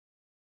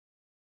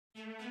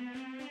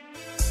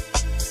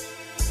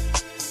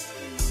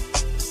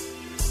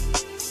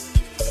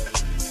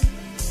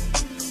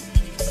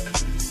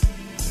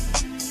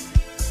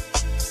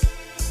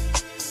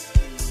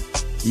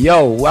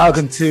Yo,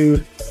 welcome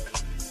to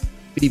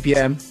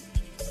BPM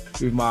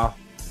with my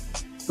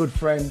good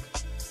friend,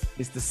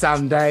 Mr.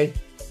 Sam Day.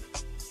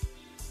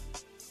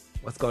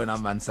 What's going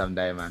on, man? Sam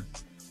Day, man.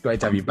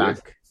 Great to have you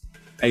back.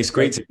 Hey, it's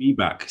great to be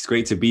back. It's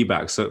great to be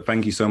back. So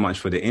thank you so much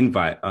for the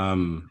invite.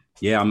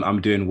 Yeah, I'm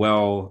doing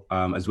well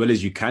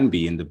as you can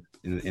be in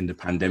the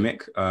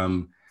pandemic.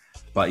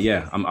 But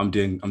yeah, I'm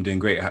doing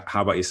great.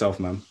 How about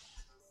yourself, man?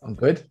 I'm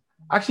good.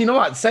 Actually, you know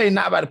what? Saying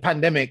that about the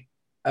pandemic,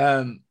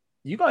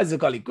 you guys have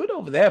got it good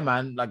over there,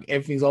 man. Like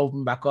everything's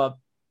open back up.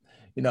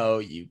 You know,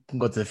 you can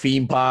go to the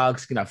theme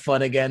parks, you can have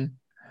fun again.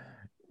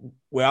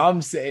 Where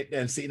I'm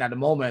sitting at the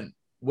moment,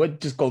 we're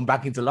just going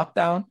back into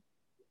lockdown.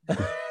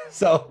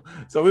 So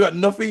we got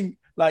nothing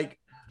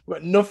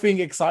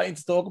exciting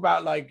to talk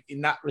about, like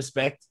in that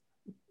respect.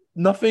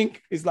 Nothing.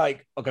 It's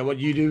like, okay, what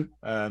do you do?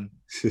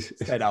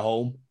 Stay at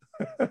home.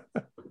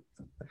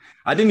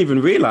 I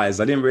didn't realize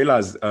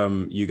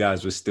you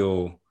guys were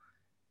still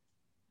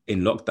in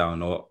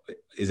lockdown, or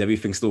is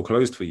everything still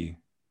closed for you?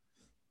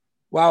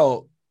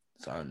 Well,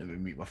 sorry, let me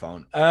mute my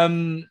phone.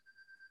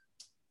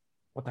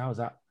 What the hell is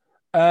that?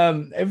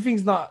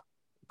 Everything's not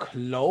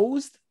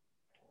closed,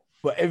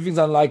 but everything's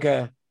on like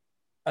an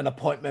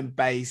appointment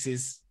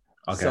basis.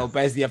 Okay. So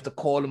basically you have to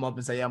call them up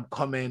and say, yeah, I'm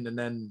coming. And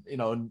then, you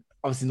know,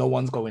 obviously no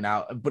one's going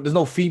out, but there's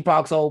no theme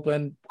parks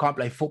open. You can't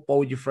play football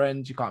with your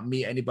friends. You can't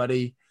meet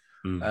anybody.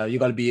 You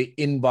got to be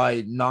in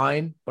by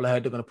 9, but I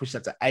heard they're going to push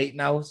that to 8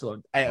 now.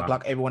 So 8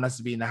 o'clock, everyone has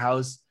to be in the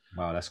house.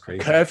 Wow, that's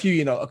crazy.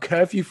 A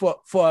curfew for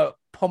a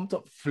pumped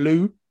up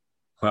flu.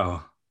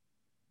 Wow.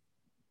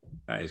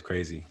 That is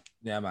crazy.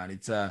 Yeah, man.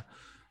 It's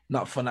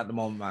not fun at the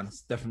moment, man.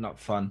 It's definitely not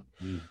fun.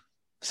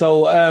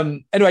 So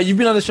anyway, you've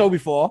been on the show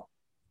before.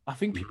 I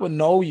think people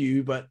know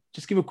you, but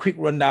just give a quick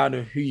rundown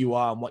of who you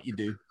are and what you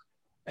do.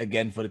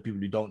 Again, for the people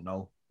who don't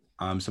know.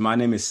 So my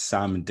name is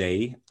Sam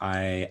Day.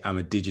 I am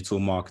a digital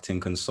marketing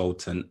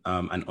consultant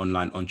and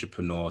online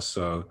entrepreneur.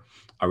 So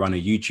I run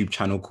a YouTube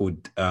channel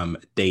called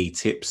Day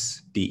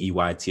Tips,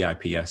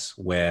 DEYTIPS,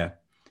 where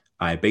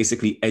I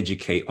basically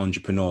educate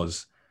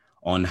entrepreneurs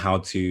on how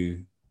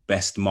to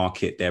best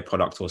market their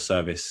product or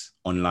service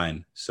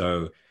online.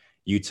 So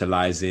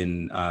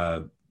utilizing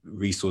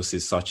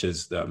resources such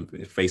as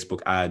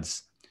Facebook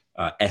ads,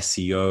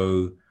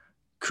 SEO,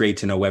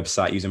 creating a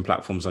website using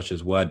platforms such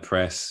as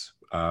WordPress.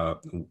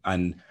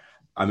 And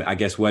I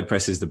guess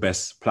WordPress is the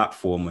best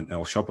platform,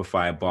 or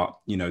Shopify, but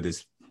you know,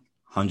 there's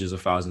hundreds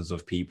of thousands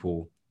of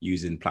people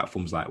using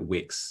platforms like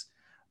Wix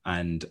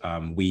and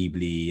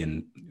Weebly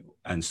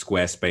and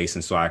Squarespace.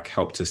 And so I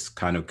help to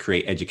kind of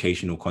create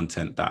educational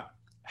content that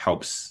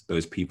helps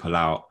those people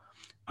out.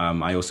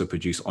 I also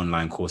produce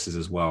online courses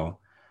as well,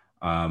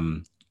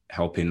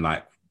 helping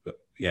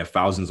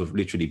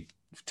literally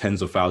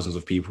tens of thousands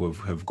of people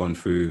have gone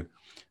through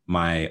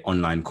my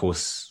online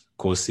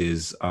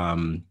courses.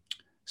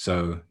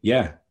 So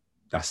yeah,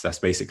 that's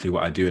basically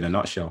what I do in a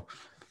nutshell.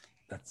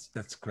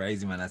 That's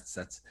crazy, man. That's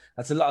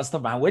a lot of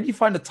stuff, man. Where do you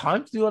find the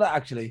time to do all that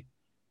actually?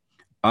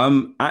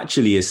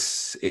 Actually,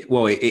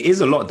 it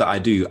is a lot that I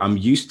do. I'm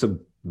used to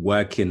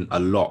working a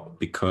lot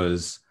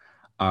because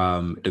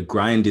the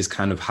grind is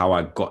kind of how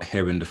I got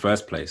here in the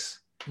first place.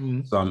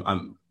 So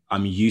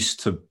I'm used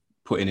to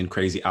putting in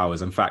crazy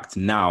hours. In fact,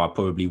 now I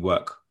probably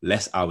work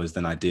less hours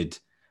than I did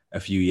a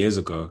few years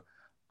ago.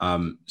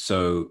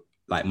 So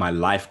like my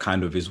life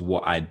kind of is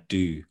what I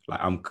do.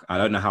 Like I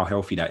don't know how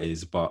healthy that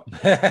is, but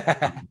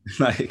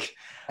like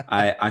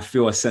I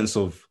feel a sense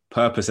of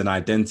purpose and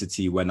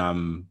identity when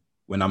I'm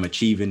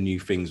achieving new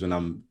things, when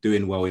I'm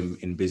doing well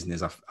in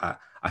business.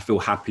 I feel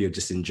happier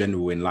just in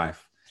general in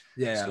life.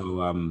 Yeah.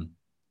 So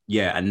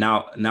yeah, and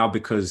now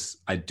because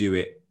I do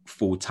it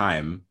full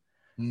time,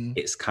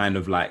 it's kind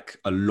of like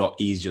a lot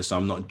easier. So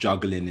I'm not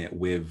juggling it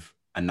with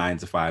a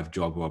 9-to-5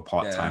 job or a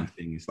part-time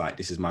thing. It's like,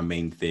 this is my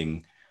main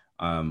thing.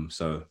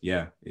 So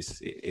yeah,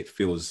 it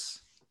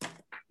feels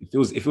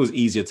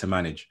easier to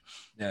manage.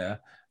 Yeah,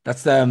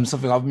 that's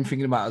something I've been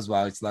thinking about as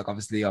well. It's like,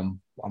 obviously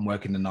I'm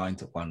working the 9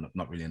 to 1,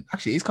 not really.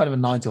 Actually, it's kind of a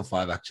 9 to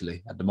 5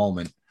 actually at the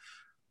moment.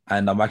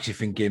 And I'm actually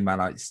thinking,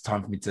 man, it's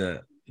time for me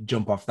to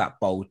jump off that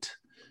boat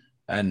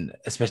and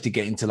especially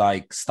get into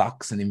like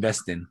stocks and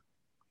investing.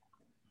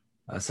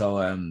 So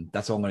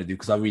that's what I'm going to do,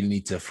 because I really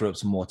need to free up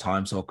some more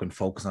time so I can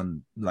focus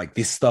on like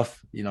this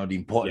stuff, you know, the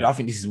important. I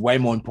think this is way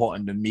more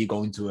important than me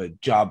going to a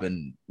job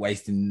and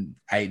wasting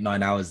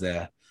 8-9 hours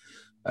there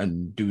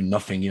and doing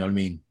nothing, you know what I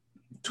mean?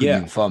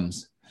 Twiddling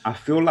thumbs. I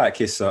feel like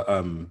it's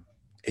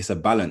a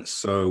balance.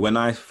 So when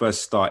I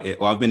first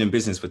started, I've been in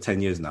business for 10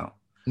 years now.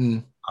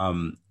 And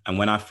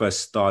when I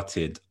first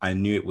started, I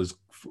knew it was,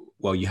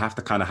 you have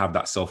to kind of have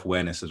that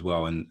self-awareness as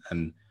well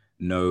and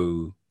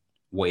know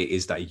what it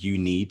is that you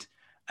need.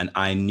 And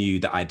I knew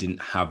that I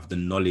didn't have the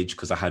knowledge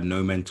because I had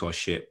no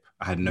mentorship.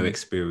 I had no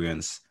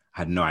experience. I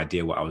had no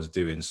idea what I was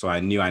doing. So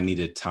I knew I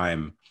needed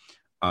time.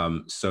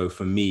 So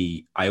for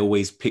me, I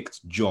always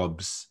picked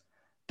jobs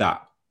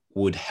that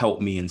would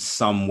help me in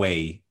some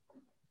way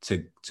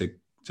to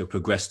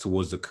progress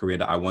towards the career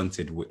that I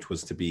wanted, which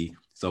was to be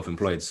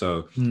self-employed.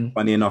 So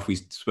funny enough, we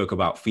spoke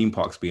about theme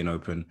parks being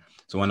open.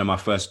 So one of my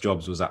first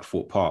jobs was at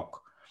Fort Park.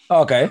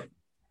 Okay.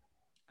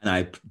 And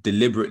I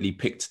deliberately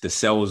picked the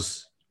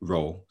sales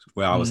role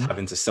where I was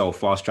having to sell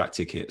fast track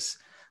tickets.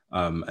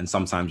 And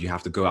sometimes you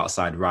have to go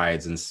outside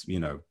rides and, you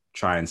know,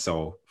 try and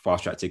sell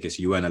fast track tickets.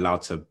 You weren't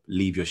allowed to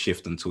leave your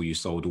shift until you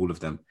sold all of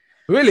them.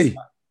 Really?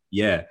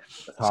 Yeah.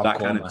 So that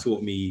kind of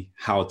taught me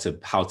how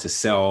to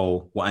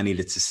sell, what I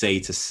needed to say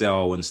to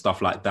sell and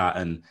stuff like that.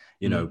 And,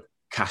 you know,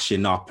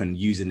 cashing up and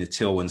using the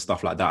till and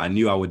stuff like that. I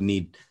knew I would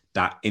need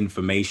that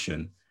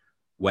information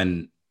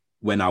when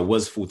I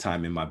was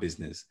full-time in my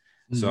business.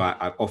 So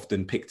I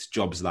often picked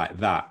jobs like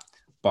that,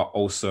 but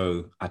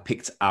also I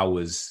picked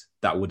hours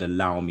that would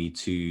allow me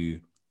to,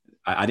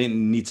 I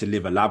didn't need to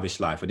live a lavish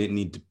life. I didn't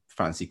need a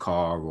fancy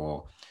car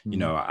or, you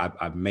know,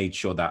 I made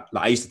sure that,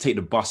 like, I used to take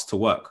the bus to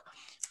work.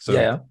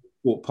 So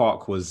Fort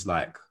Park was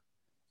like,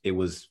 it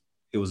was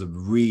a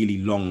really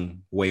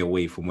long way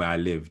away from where I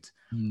lived.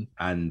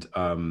 And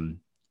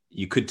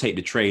you could take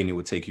the train, it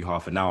would take you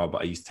half an hour,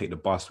 but I used to take the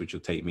bus, which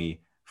would take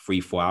me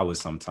 3-4 hours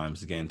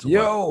sometimes to get into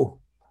work.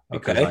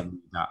 Because I knew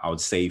that I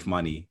would save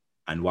money.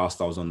 And whilst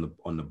I was on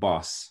the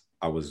bus,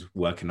 I was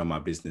working on my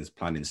business,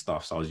 planning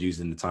stuff. So I was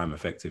using the time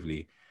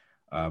effectively.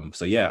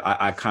 So yeah,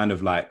 I kind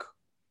of like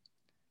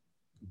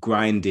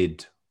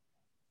grinded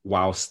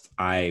whilst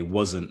I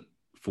wasn't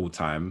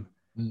full-time.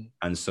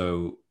 And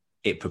so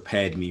it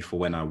prepared me for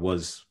when I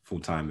was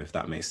full-time, if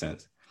that makes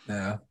sense.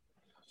 Yeah.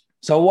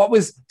 So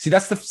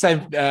that's the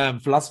same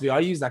philosophy I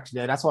used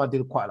actually. That's why I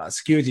did quite a lot of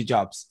security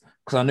jobs,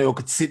 because I knew I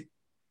could sit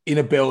in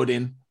a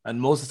building, and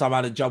most of the time I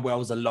had a job where I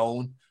was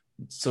alone.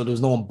 So there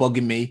was no one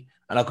bugging me,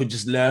 and I could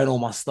just learn all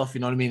my stuff, you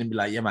know what I mean? And be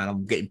like, yeah, man,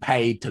 I'm getting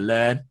paid to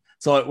learn.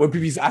 So when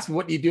people used to ask me,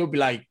 what do you do? I'd be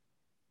like,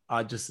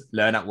 I just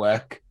learn at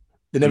work.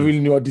 They never really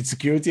knew I did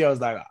security. I was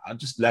like, I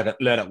just learn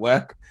at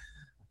work.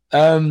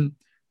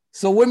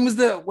 So when was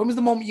the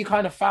moment you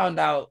kind of found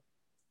out,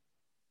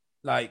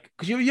 like,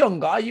 because you're a young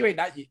guy, you ain't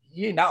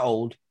that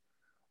old.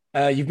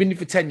 You've been here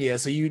for 10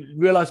 years, so you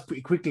realize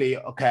pretty quickly,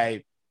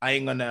 okay, I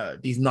ain't gonna,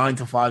 these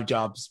 9-to-5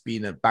 jobs,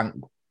 being a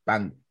bank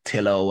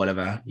teller or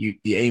whatever, you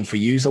aim for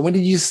you. So when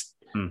did you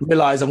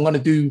realize I'm gonna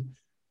do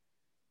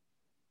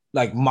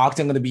like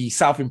marketing, I'm gonna be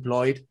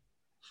self-employed?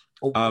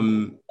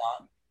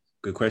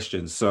 Good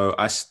question. So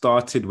I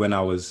started when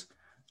I was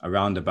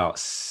around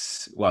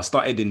I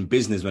started in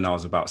business when I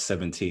was about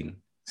 17.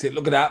 See,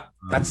 look at that.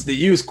 That's the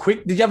use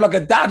quick. Did you have like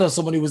a dad or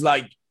someone who was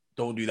like,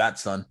 don't do that,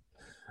 son?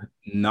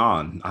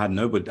 Nah, I had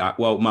nobody.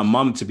 Well, my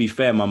mum, to be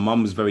fair, my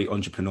mum was very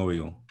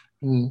entrepreneurial.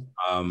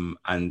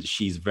 And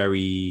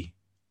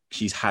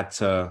she's had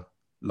to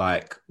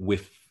like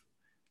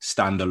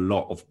withstand a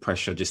lot of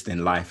pressure just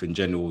in life in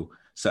general.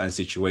 Certain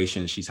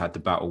situations she's had to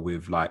battle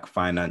with, like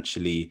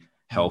financially,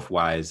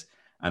 health-wise.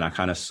 And I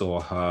kind of saw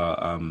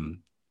her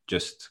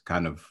just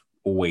kind of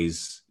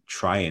always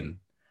trying.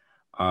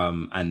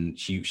 And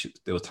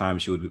there were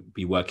times she would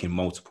be working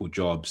multiple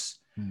jobs,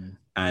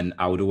 and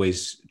I would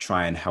always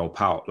try and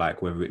help out,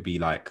 like whether it be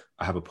like,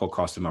 I have a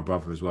podcast with my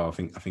brother as well. I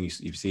think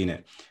you've seen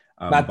it.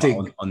 I love it.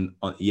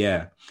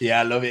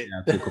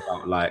 I talk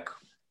about like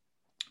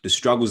the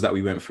struggles that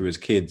we went through as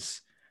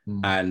kids,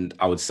 and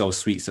I would sell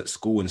sweets at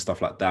school and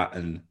stuff like that,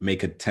 and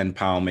make a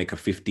 £10, make a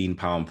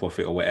 £15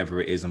 profit or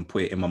whatever it is, and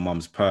put it in my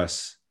mum's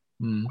purse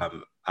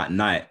at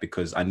night,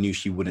 because I knew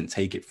she wouldn't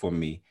take it from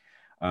me.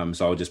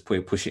 So I would just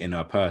push it in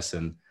her purse.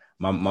 And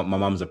my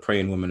mum's a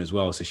praying woman as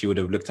well, so she would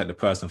have looked at the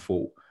purse and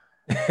thought,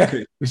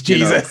 it was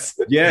Jesus.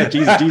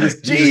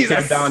 Jesus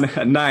came down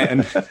at night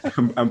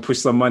and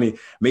pushed some money.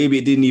 Maybe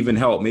it didn't even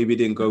help. Maybe it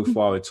didn't go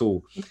far at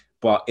all.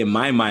 But in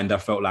my mind, I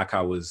felt like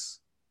I was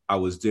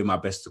doing my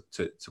best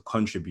to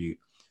contribute.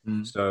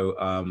 So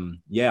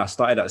I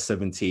started at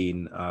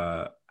 17,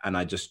 and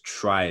I just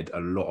tried a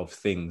lot of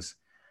things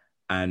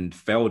and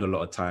failed a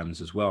lot of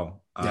times as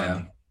well.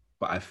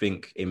 But I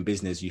think in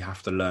business, you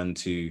have to learn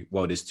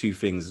there's two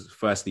things.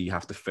 Firstly, you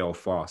have to fail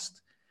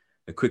fast.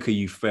 The quicker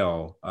you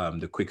fail,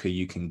 the quicker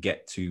you can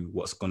get to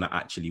what's going to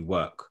actually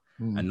work,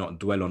 and not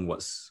dwell on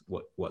what's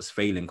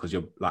failing. Because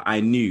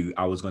I knew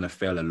I was going to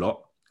fail a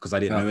lot because I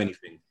didn't know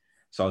anything.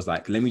 So I was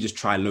like, let me just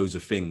try loads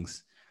of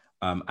things.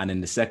 And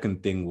then the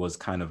second thing was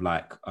kind of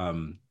like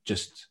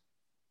just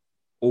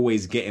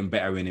always getting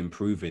better and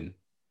improving,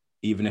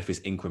 even if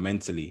it's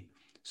incrementally.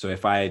 So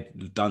if I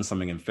had done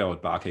something and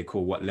failed, but okay,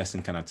 cool, what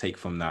lesson can I take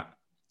from that?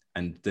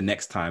 And the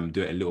next time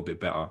do it a little bit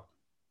better,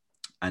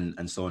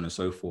 and so on and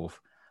so forth.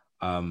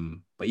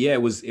 But yeah,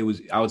 it was,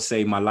 I would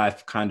say my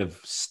life kind of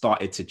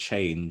started to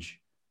change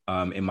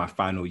in my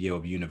final year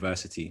of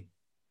university.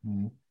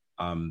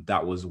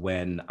 That was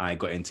when I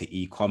got into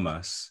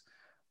e-commerce,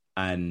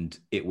 and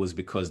it was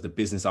because the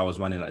business I was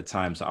running at the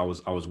time. So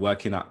I was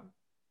working at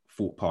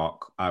Fort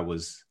Park. I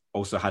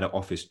also had an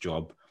office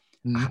job.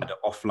 I had an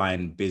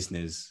offline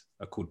business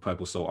called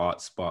Purple Soul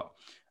Arts, but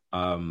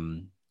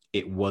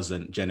it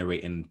wasn't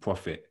generating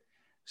profit.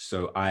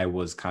 So I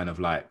was kind of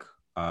like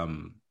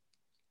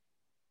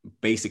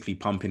basically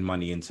pumping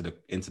money into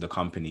the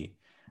company,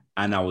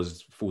 and I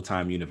was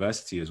full-time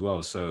university as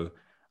well. So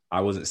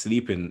I wasn't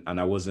sleeping, and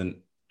I wasn't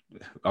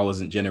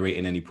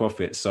generating any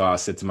profit. So I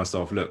said to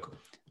myself, look,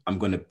 I'm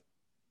going to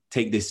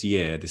take this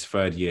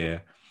third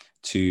year,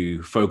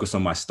 to focus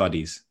on my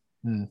studies.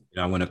 You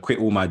know, I'm going to quit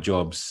all my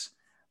jobs.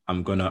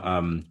 I'm going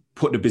to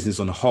put the business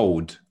on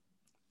hold.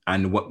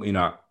 And what, you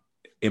know,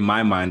 in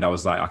my mind, I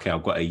was like, okay,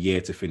 I've got a year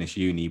to finish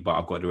uni, but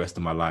I've got the rest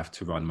of my life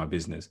to run my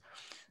business.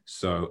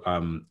 So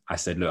I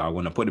said, look, I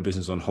want to put the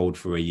business on hold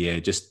for a year,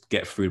 just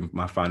get through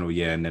my final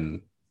year, and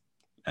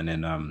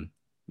then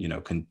you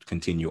know,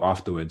 continue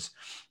afterwards.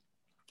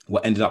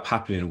 What ended up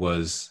happening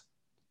was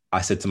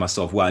I said to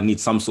myself, well, I need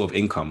some sort of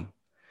income.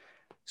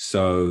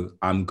 So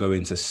I'm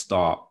going to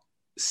start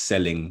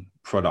selling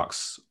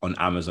products on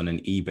Amazon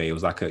and eBay. It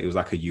was like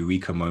a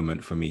eureka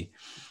moment for me.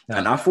 Yeah.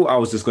 And I thought I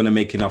was just going to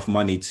make enough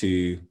money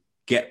to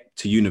get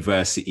to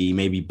university,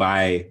 maybe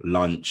buy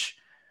lunch,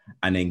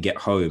 and then get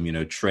home, you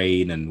know,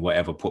 train and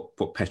whatever,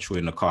 put petrol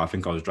in the car. I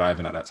think I was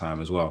driving at that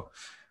time as well.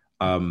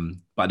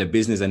 But the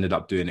business ended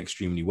up doing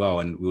extremely well.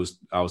 And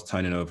I was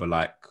turning over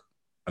like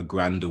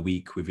 $1,000 a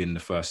week within the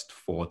first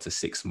 4 to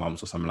 6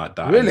 months or something like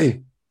that.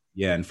 Really?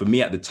 Yeah. And for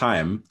me at the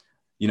time,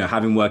 you know,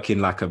 having working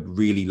like a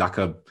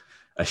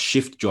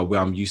shift job where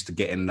I'm used to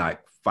getting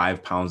like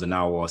 £5 an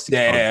hour or £6.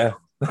 Yeah.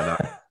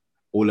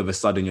 All of a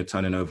sudden you're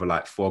turning over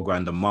like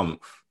 $4,000 a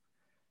month,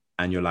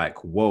 and you're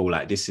like, whoa,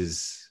 like this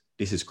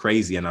is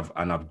crazy. And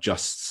I've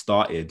just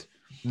started.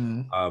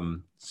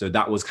 So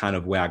that was kind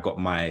of where I got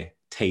my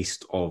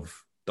taste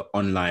of the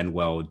online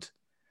world,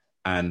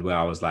 and where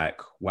I was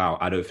like, wow,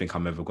 I don't think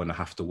I'm ever going to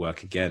have to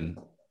work again.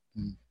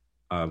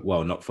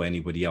 Well, not for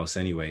anybody else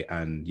anyway.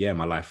 And yeah,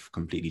 my life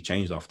completely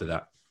changed after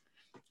that.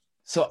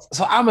 So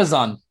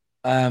Amazon,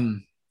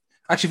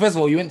 actually, first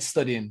of all, you went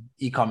studying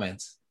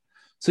e-commerce.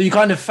 So you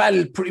kind of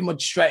fell pretty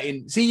much straight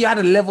in. See, you had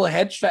a level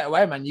head straight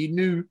away, man. You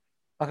knew,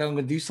 like, I'm going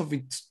to do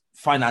something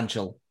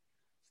financial.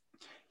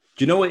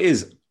 Do you know what it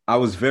is? I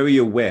was very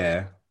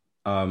aware,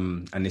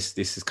 and this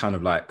is kind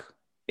of like,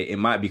 it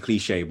might be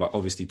cliche, but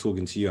obviously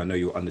talking to you, I know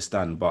you'll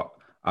understand, but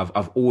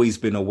I've always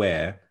been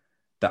aware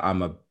that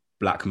I'm a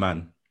Black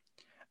man.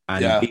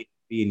 And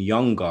being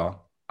younger,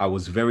 I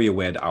was very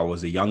aware that I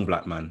was a young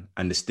Black man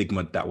and the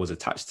stigma that was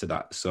attached to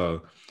that.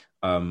 So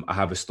I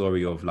have a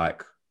story of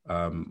like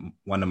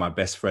one of my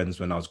best friends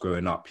when I was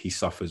growing up, he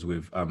suffers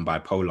with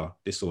bipolar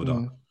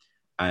disorder.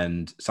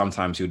 And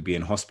sometimes he would be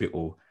in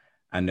hospital.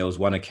 And there was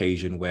one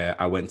occasion where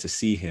I went to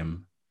see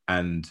him,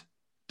 and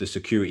the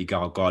security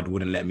guard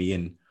wouldn't let me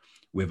in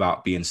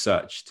without being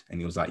searched. And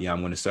he was like, yeah,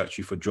 I'm going to search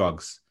you for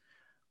drugs.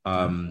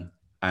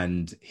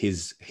 And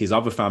his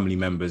other family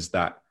members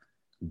that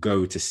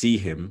go to see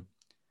him,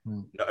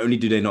 not only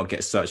do they not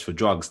get searched for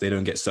drugs, they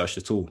don't get searched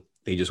at all.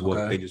 They just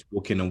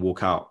walk in and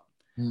walk out.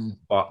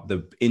 But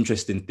the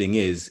interesting thing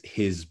is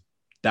his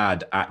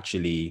dad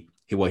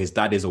his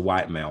dad is a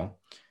white male,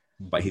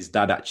 but his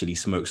dad actually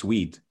smokes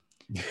weed.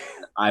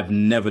 I've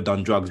never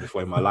done drugs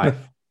before in my life.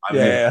 I've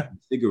never had a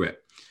cigarette.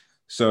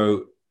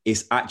 So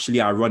it's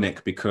actually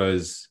ironic,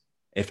 because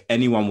if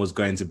anyone was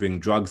going to bring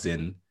drugs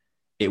in,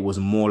 it was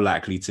more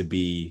likely to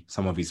be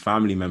some of his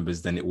family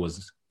members than it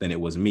was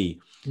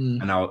me.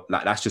 And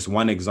that's just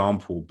one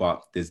example,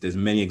 but there's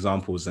many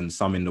examples, and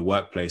some in the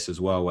workplace as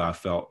well, where I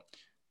felt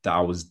that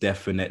I was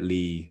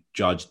definitely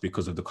judged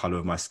because of the color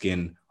of my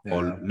skin,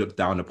 or looked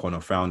down upon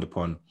or frowned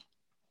upon.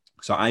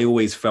 So I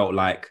always felt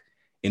like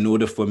in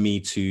order for me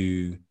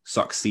to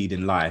succeed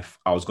in life,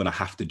 I was going to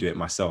have to do it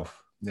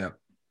myself.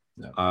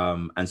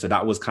 And so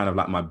that was kind of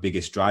like my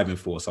biggest driving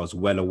force. I was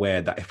well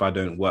aware that if I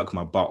don't work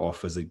my butt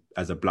off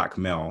as a Black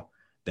male,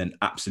 then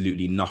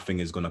absolutely nothing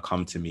is going to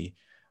come to me.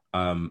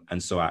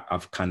 And so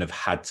I've kind of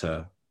had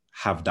to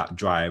have that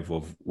drive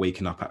of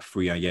waking up at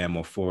 3 a.m.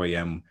 or 4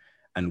 a.m.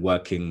 and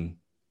working,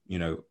 you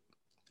know,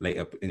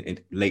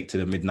 late to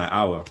the midnight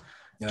hour,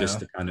 just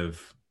to kind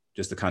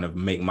of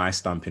make my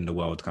stamp in the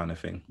world, kind of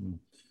thing.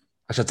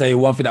 I shall tell you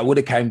one thing that would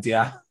have came to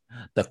you: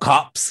 the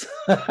cops.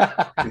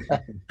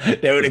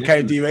 They would have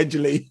came to you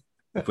eventually.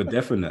 For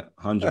definite,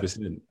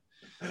 100%.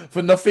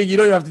 For nothing, you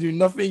don't have to do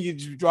nothing. You're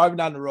just driving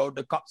down the road.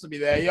 The cops will be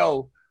there.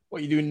 Yo, what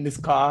are you doing in this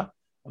car?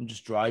 I'm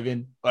just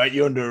driving. All right,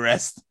 you're under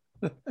arrest.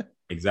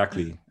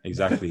 Exactly.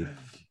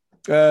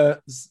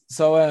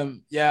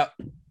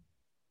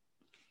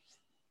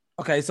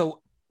 Okay,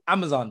 so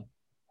Amazon.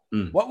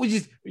 What would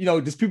you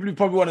there's people who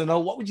probably want to know,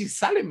 what would you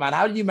sell it, man?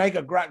 How do you make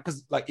a grand?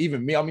 Because like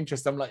even me, I'm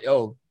interested. I'm like,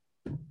 yo,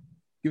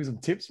 give me some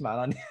tips,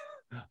 man.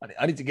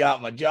 I need to get out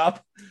of my job.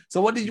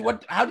 So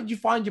how did you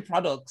find your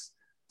products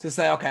to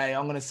say, okay,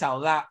 I'm going to sell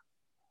that?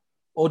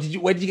 Or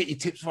where did you get your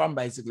tips from,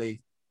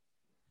 basically?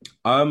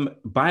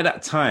 By the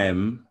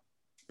time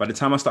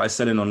I started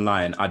selling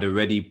online, I'd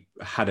already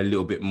had a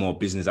little bit more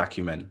business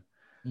acumen.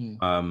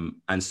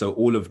 And so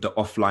all of the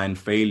offline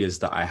failures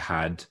that I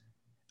had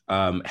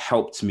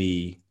helped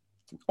me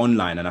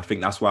online. And I think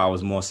that's why I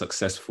was more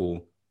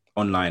successful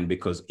online,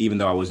 because even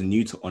though I was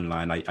new to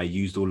online, I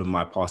used all of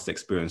my past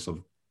experience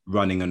of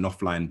running an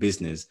offline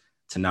business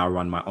to now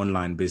run my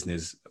online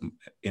business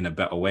in a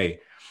better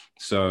way.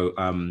 So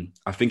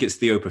I think it's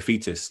Theo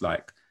Paphitis,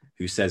 like,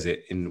 who says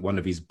it in one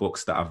of his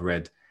books that I've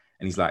read.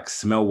 And he's like,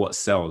 smell what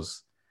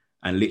sells.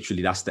 And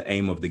literally that's the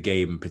aim of the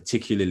game,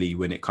 particularly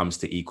when it comes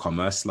to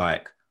e-commerce.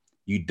 Like,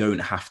 you don't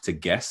have to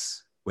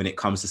guess when it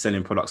comes to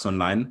selling products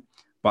online,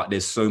 but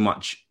there's so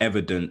much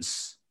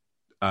evidence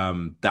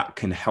that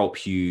can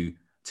help you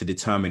to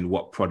determine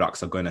what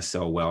products are going to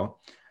sell well.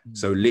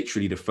 So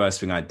literally the first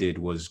thing I did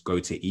was go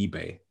to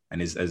eBay.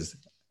 And as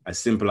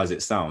simple as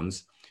it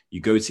sounds,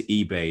 you go to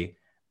eBay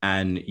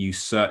and you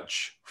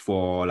search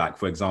for, like,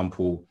 for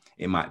example,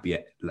 it might be,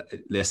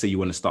 let's say you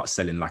want to start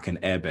selling like an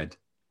airbed.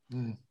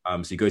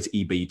 So you go to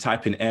eBay, you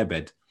type in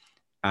airbed,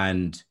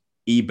 and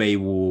eBay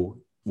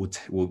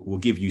will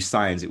give you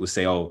signs. It will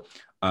say, oh,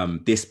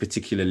 this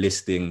particular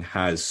listing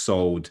has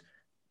sold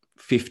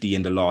 50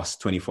 in the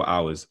last 24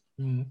 hours.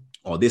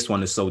 Or this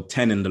one has sold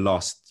 10 in the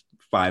last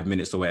 5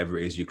 minutes or whatever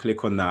it is. You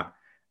click on that,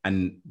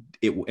 and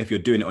if you're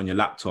doing it on your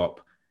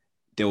laptop,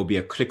 there will be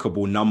a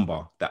clickable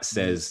number that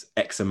says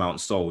X amount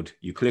sold.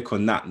 You click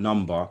on that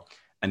number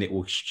and it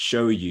will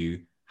show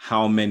you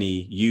how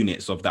many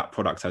units of that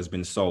product has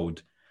been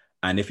sold.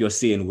 And if you're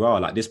seeing, well,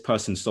 like this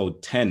person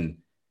sold 10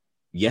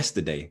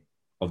 yesterday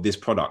of this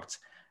product,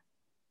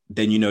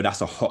 then you know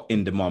that's a hot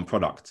in-demand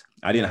product.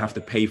 I didn't have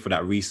to pay for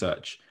that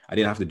research. I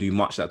didn't have to do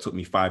much. That took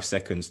me 5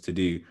 seconds to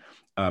do.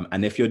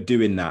 And if you're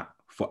doing that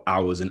for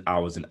hours and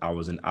hours and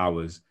hours and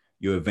hours,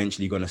 you're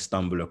eventually going to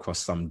stumble across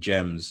some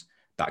gems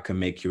that can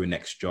make you an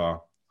extra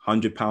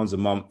 £100 a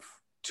month,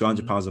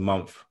 £200 a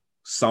month.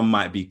 Some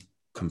might be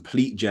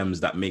complete gems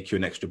that make you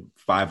an extra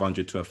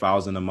 500 to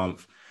 1,000 a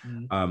month.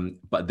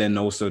 But then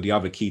also the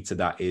other key to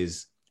that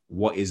is,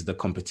 what is the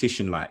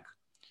competition like?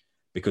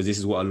 Because this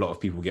is what a lot of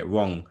people get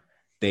wrong.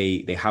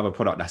 They have a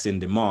product that's in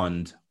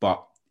demand,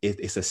 but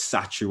it's a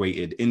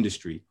saturated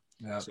industry.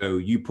 Yep. So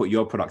you put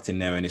your product in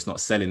there and it's not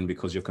selling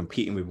because you're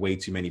competing with way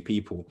too many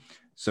people.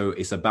 So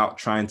it's about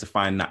trying to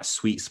find that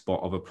sweet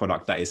spot of a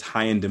product that is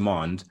high in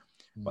demand,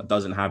 but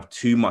doesn't have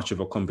too much of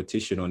a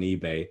competition on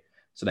eBay,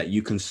 so that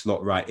you can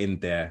slot right in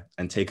there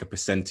and take a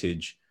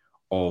percentage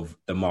of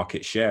the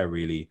market share,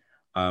 really.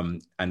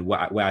 And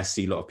where I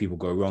see a lot of people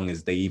go wrong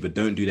is they either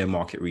don't do their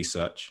market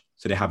research,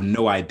 so they have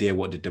no idea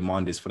what the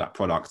demand is for that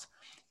product.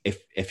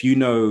 If you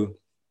know,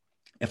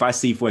 if I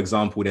see, for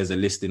example, there's a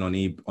listing on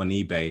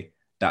eBay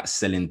that's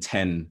selling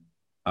 10,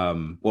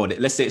 well,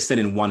 let's say it's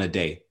selling 1 a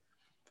day.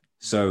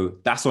 So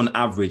that's on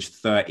average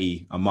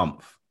 30 a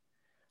month.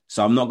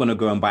 So I'm not going to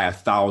go and buy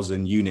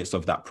 1,000 units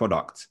of that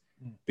product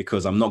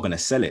because I'm not going to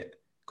sell it,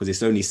 because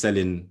it's only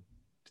selling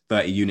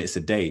 30 units a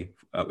day,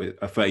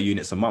 30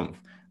 units a month.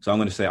 So I'm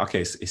going to say,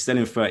 okay, it's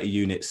selling 30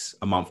 units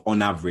a month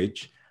on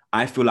average.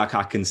 I feel like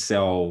I can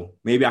sell,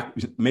 maybe I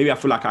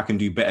feel like I can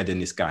do better than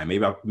this guy.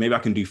 Maybe I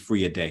can do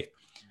 3 a day.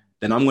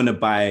 Then I'm going to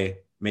buy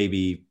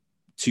maybe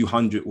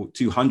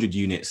 200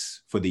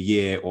 units for the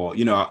year, or,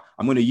 you know,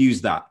 I'm going to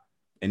use that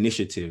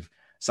initiative.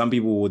 Some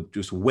people would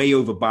just way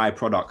overbuy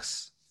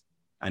products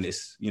and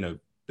it's, you know,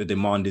 the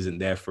demand isn't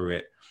there for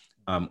it.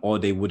 Or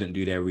they wouldn't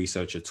do their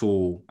research at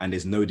all and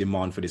there's no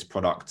demand for this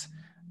product.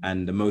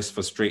 And the most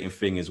frustrating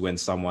thing is when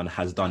someone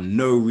has done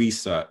no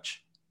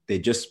research, they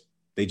just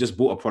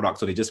bought a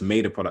product, or they just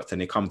made a product,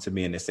 and they come to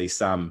me and they say,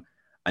 Sam,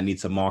 I need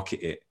to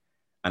market it.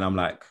 And I'm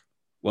like,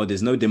 well,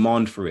 there's no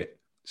demand for it.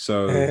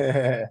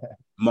 So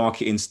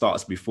marketing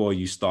starts before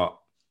you start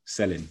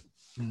selling.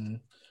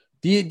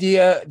 Did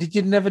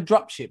you never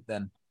drop ship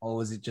then? Or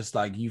was it just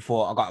like you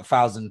thought, I got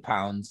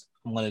 £1,000,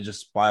 I'm going to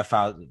just buy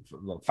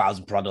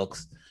 1,000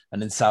 products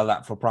and then sell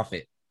that for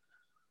profit?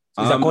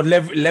 So is that called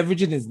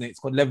leveraging, isn't it? It's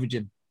called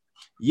leveraging.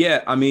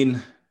 Yeah, I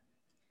mean,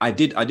 I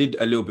did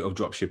a little bit of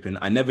drop shipping.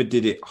 I never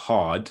did it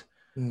hard,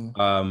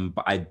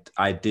 but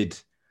I did.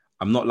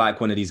 I'm not like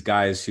one of these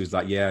guys who's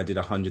like, yeah, I did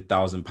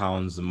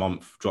 £100,000 a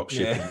month drop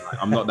shipping. Yeah.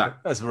 Like, I'm not that.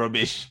 That's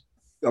rubbish.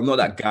 I'm not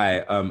that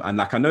guy. And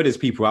like, I know there's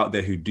people out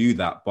there who do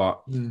that,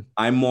 but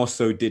I more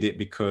so did it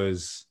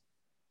because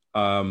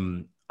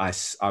I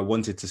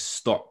wanted to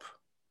stop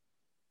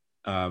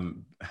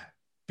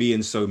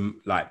being so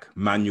like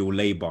manual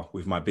labor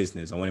with my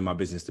business. I wanted my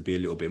business to be a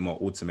little bit more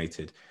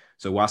automated.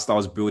 So whilst I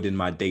was building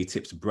my Day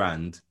Tips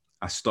brand,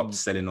 I stopped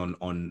selling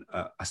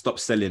I stopped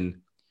selling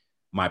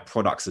my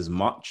products as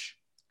much,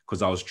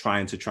 because I was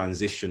trying to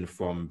transition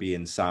from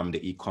being Sam,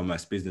 the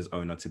e-commerce business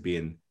owner, to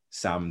being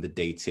Sam, the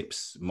Day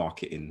Tips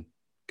marketing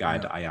guy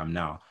that I am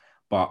now.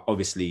 But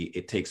obviously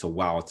it takes a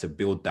while to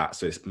build that,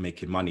 so it's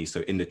making money.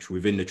 So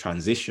within the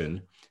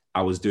transition,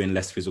 I was doing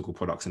less physical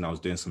products and I was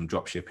doing some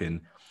drop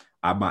shipping.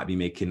 I might be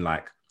making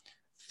like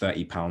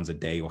 £30 a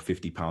day or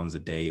 £50 a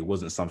day. It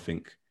wasn't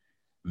something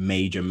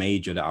major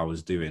that I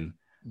was doing.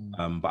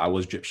 But I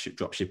was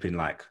drop shipping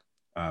like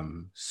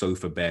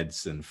sofa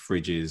beds and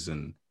fridges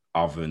and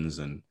ovens,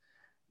 and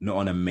not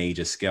on a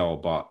major scale,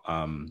 but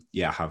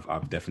yeah,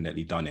 I've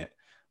definitely done it.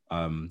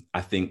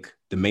 I think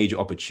the major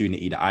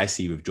opportunity that I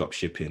see with drop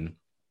shipping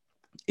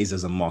is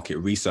as a market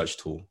research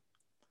tool.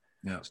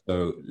 Yeah.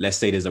 So let's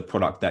say there's a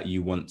product that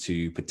you want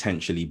to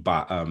potentially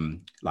buy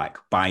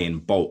in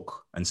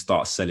bulk and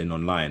start selling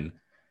online.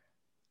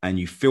 and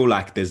you feel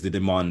like there's the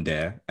demand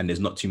there and there's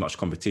not too much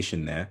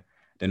competition there,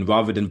 then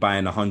rather than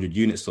buying 100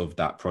 units of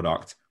that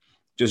product,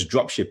 just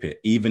drop ship it,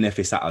 even if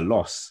it's at a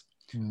loss.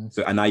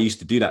 So, and I used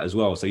to do that as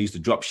well. So I used to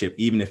drop ship,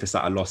 even if it's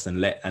at a loss, and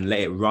let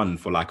it run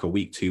for like a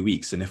week, 2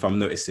 weeks. And if I'm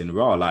noticing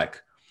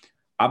like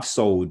I've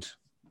sold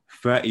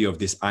 30 of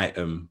this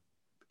item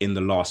in the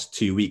last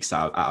 2 weeks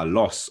at a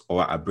loss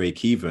or at a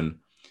break even,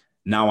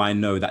 now I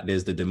know that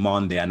there's the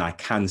demand there and I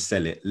can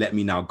sell it. Let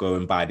me now go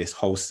and buy this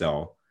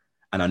wholesale.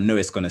 And I know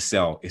it's going to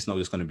sell. It's not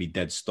just going to be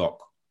dead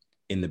stock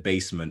in the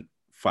basement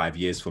 5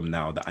 years from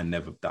now that I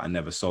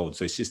never sold.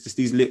 So it's just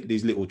these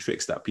little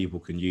tricks that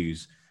people can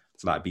use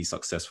to like be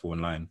successful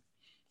online.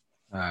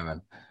 All right,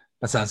 man.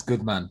 That sounds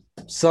good, man.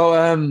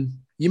 So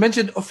you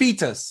mentioned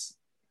Ophiuchus.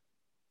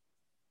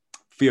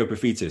 Theo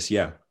Epictetus,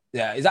 yeah.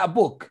 Yeah, is that a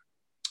book?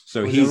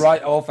 So he's the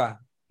right author.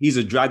 He's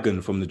a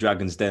dragon from the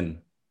Dragon's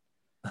Den.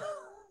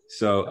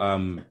 So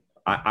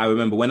I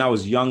remember when I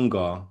was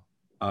younger,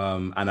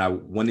 and I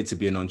wanted to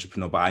be an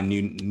entrepreneur, but I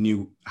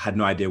had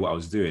no idea what I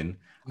was doing.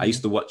 I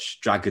used to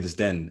watch Dragon's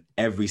Den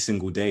every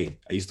single day.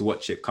 I used to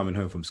watch it coming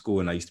home from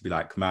school, and I used to be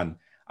like, man,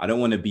 I don't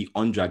want to be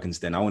on Dragon's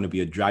Den. I want to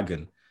be a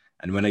dragon.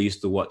 And when I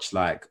used to watch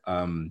like,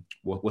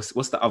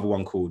 what's the other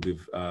one called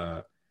with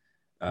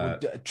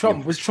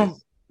Trump? Was Trump?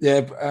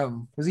 Yeah,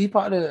 was he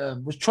part of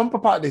the? Was Trump a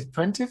part of the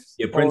Apprentice?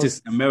 The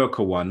Apprentice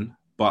America one,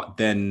 but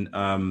then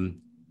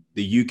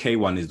the UK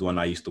one is the one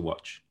I used to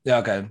watch. Yeah,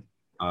 okay.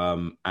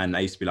 And I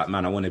used to be like,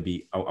 man, I want to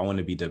be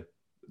the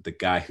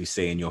guy who's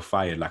saying you're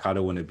fired. Like, I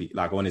don't want to be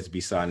like, I wanted to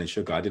be Silent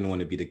Sugar. I didn't want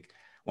to be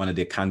one of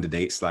their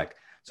candidates. Like,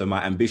 so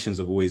my ambitions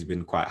have always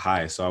been quite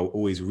high. So I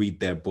always read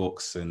their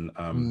books and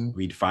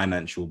read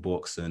financial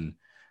books, and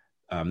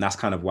that's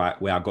kind of where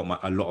I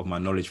got a lot of my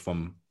knowledge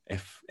from.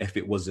 If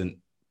it wasn't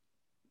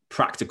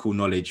practical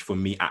knowledge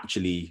from me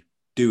actually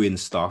doing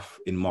stuff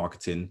in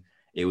marketing,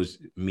 it was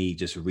me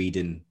just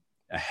reading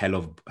a hell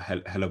of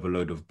a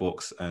load of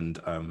books and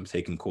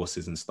taking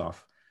courses and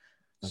stuff.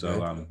 Okay.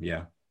 So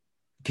yeah.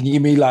 Can you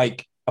give me,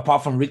 like,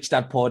 apart from Rich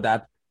Dad Poor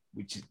Dad,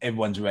 which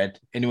everyone's read,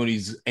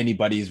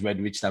 anybody's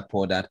read Rich Dad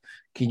Poor Dad,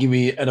 can you give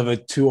me another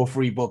 2 or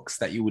 3 books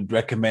that you would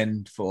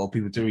recommend for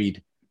people to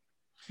read?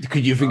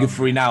 Could you think of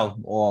 3 now?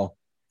 Or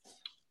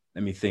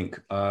let me think.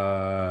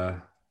 I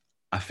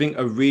think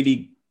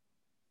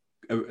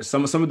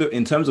some of the,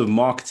 in terms of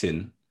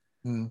marketing,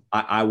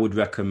 I would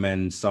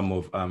recommend some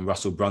of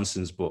Russell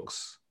Brunson's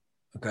books.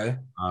 Okay.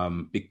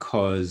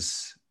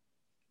 Because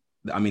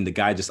I mean, the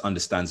guy just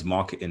understands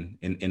marketing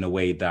in a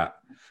way that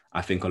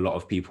I think a lot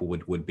of people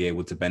would be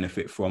able to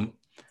benefit from.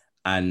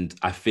 And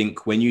I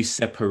think when you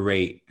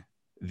separate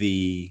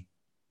the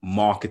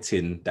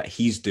marketing that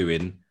he's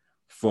doing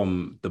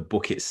from the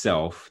book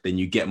itself, then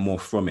you get more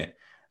from it.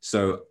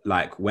 So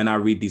like when I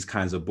read these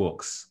kinds of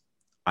books,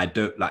 I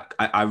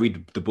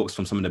read the books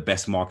from some of the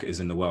best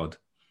marketers in the world.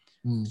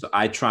 So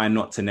I try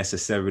not to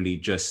necessarily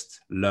just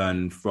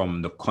learn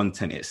from the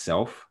content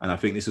itself. And I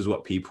think this is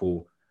what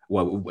people,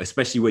 well,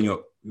 especially when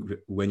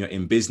you're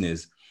in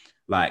business,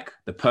 like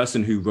the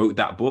person who wrote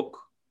that book,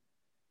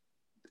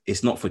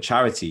 it's not for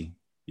charity,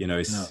 you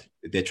know,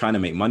 they're trying to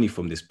make money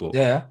from this book.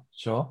 Yeah,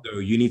 sure. So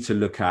you need to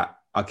look at,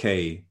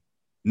 read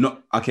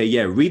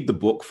the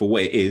book for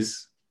what it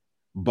is,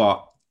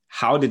 but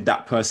how did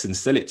that person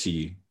sell it to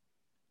you?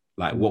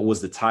 Like, what was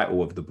the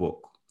title of the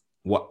book?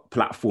 What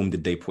platform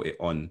did they put it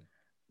on?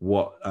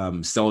 What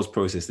sales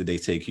process did they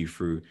take you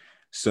through?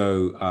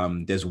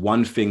 So there's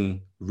one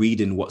thing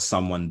reading what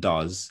someone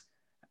does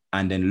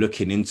and then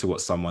looking into what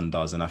someone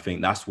does. And I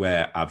think that's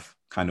where I've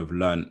kind of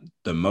learned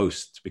the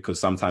most, because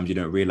sometimes you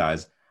don't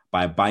realize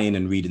by buying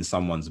and reading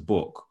someone's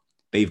book,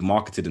 they've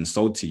marketed and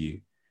sold to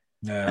you.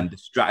 Yeah. And the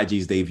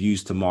strategies they've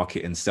used to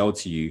market and sell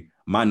to you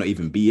might not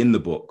even be in the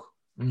book,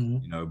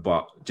 you know,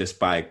 but just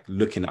by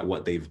looking at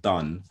what they've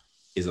done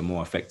is a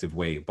more effective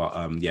way. But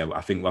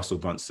I think Russell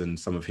Brunson,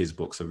 some of his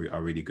books are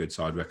really good.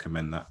 So I'd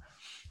recommend that.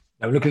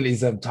 I'm looking at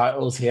these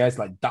titles here. It's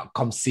like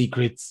 .com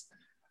secrets,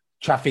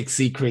 traffic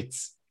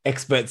secrets,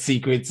 expert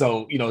secrets.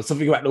 So, you know,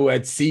 something about the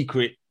word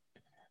secret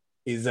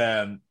is,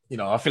 you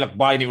know, I feel like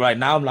buying it right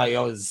now. I'm like,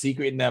 there's a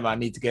secret in there, man. I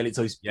need to get it.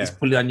 So it's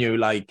pulling on you,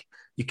 like,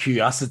 your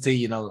curiosity,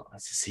 you know,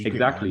 it's a secret.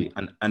 Exactly.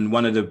 Man. And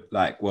one of the,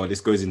 like, well,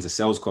 this goes into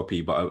sales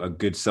copy, but a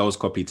good sales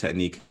copy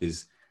technique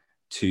is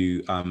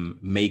to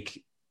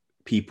make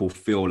people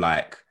feel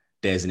like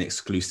there's an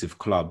exclusive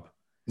club.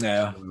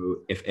 Yeah.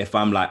 So if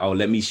I'm like, oh,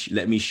 let me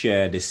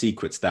share the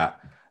secrets that,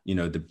 you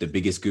know, the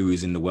biggest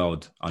gurus in the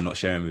world are not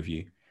sharing with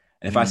you.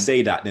 And if I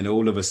say that, then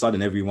all of a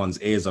sudden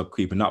everyone's ears are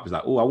creeping up. It's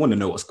like, oh, I want to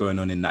know what's going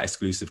on in that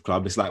exclusive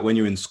club. It's like when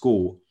you're in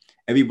school,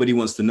 everybody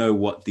wants to know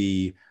what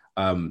the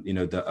what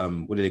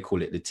do they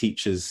call it? The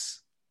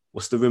teachers.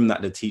 What's the room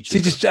that the teachers?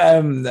 It's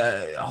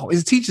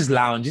a teacher's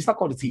lounge. It's not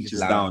called a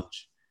teacher's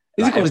lounge.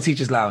 Is it called a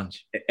teacher's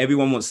lounge?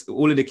 Everyone wants.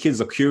 All of the kids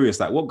are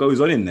curious. Like, what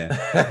goes on in there?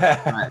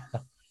 Like,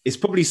 it's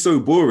probably so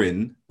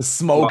boring.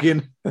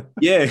 Smoking.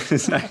 Yeah,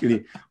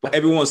 exactly. But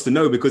everyone wants to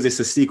know because it's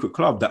a secret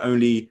club that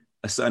only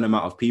a certain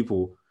amount of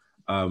people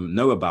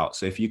know about.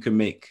 So if you can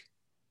make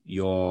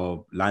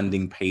your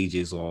landing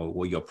pages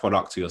or your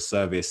product or your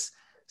service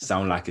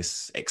sound like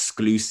it's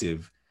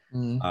exclusive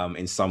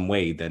in some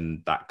way,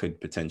 then that could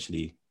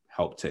potentially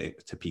help to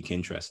pique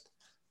interest.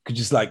 Could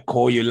just like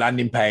call your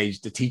landing page,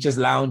 the teacher's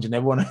lounge, and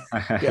everyone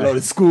get a lot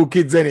of school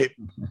kids in it,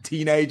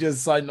 teenagers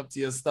signing up to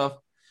your stuff.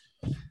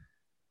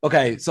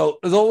 Okay, so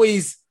there's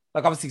always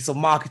like obviously some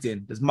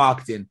marketing. There's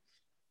marketing.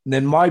 And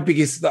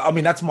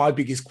then that's my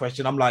biggest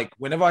question. I'm like,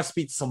 whenever I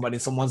speak to somebody,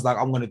 someone's like,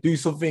 I'm going to do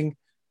something.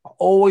 I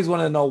always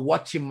want to know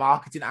what's your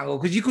marketing angle.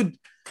 Because you could,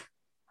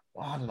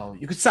 I don't know,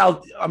 you could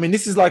sell,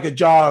 this is like a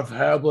jar of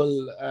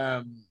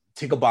herbal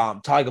tiger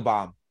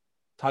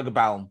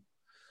balm.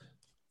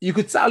 You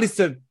could sell this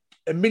to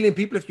 1 million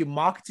people if your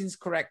marketing's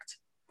correct.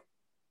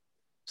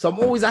 So I'm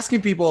always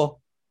asking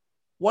people,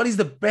 what is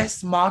the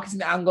best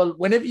marketing angle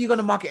whenever you're going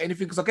to market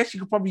anything? Because I guess you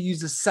could probably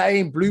use the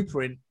same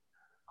blueprint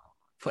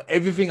for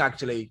everything,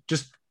 actually,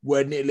 just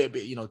wording it a little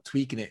bit,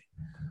 tweaking it.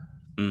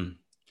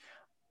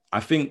 I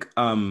think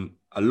a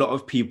lot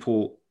of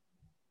people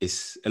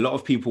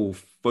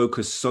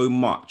focus so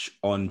much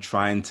on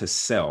trying to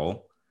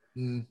sell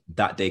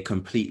that they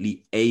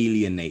completely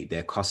alienate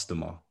their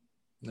customer.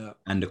 Yeah.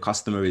 And the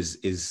customer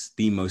is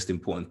the most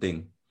important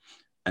thing.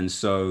 And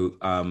so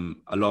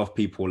a lot of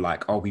people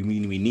like, oh, we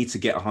need to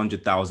get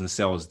 100,000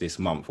 sales this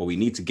month, or we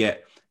need to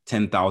get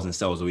 10,000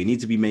 sales, or we need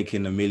to be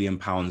making £1 million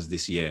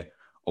this year,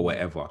 or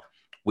whatever,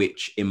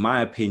 which in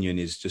my opinion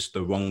is just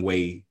the wrong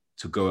way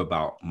to go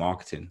about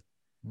marketing.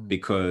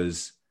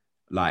 Because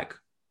like,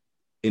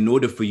 in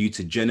order for you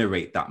to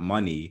generate that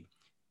money,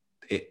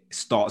 it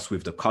starts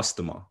with the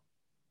customer.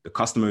 The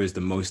customer is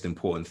the most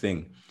important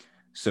thing.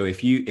 So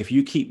if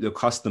you keep the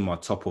customer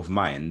top of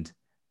mind,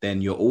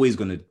 then you're always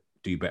going to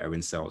do better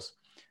in sales.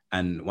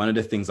 And one of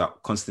the things I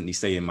constantly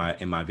say in my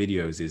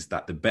videos is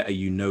that the better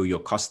you know your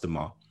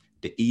customer,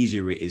 the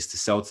easier it is to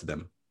sell to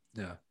them.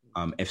 Yeah.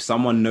 If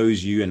someone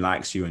knows you and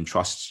likes you and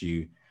trusts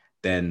you,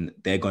 then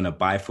they're going to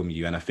buy from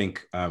you. And I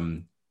think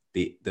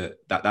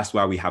that's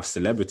why we have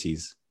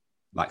celebrities.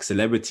 Like,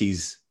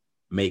 celebrities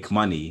make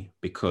money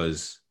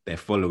because their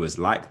followers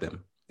like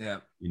them. Yeah.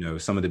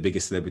 Some of the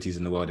biggest celebrities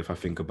in the world, if I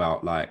think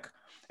about like,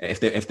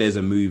 if there's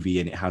a movie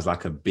and it has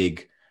like a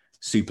big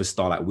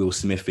superstar like Will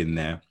Smith in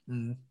there,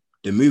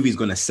 the movie's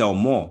going to sell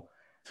more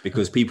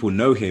because people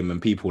know him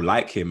and people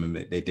like him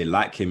and they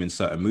like him in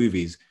certain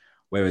movies.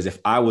 Whereas if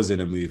I was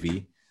in a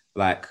movie,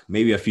 like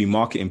maybe a few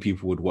marketing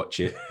people would watch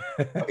it.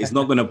 It's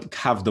not going to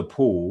have the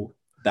pull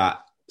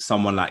that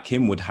someone like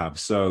him would have.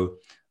 So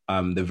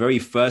the very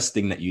first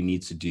thing that you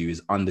need to do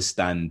is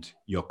understand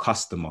your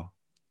customer.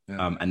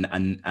 Yeah.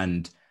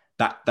 And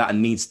that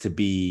needs to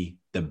be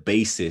the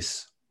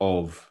basis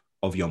of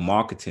your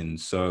marketing.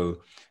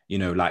 So,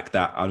 like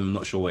that, I'm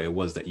not sure what it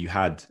was that you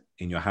had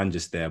in your hand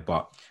just there,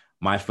 but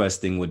my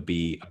first thing would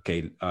be,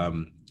 okay,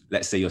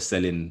 let's say you're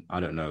selling, I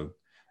don't know,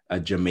 a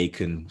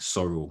Jamaican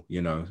sorrel,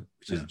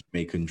 which is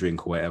Jamaican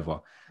drink or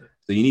whatever.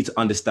 So you need to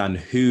understand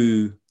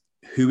who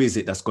is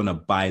it that's going to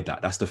buy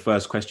that? That's the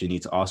first question you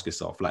need to ask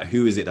yourself. Like,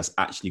 who is it that's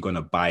actually going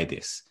to buy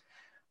this?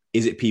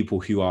 Is it people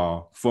who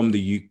are from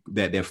the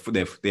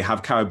they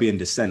have Caribbean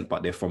descent,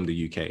 but they're from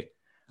the UK?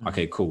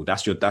 Okay, cool.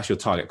 That's your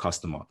target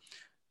customer.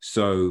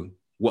 So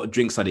what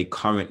drinks are they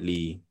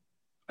currently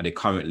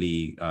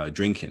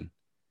drinking?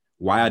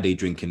 Why are they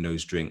drinking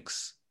those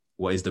drinks?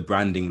 What is the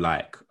branding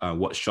like?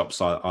 What shops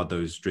are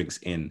those drinks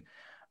in?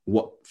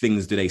 What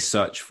things do they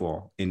search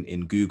for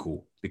in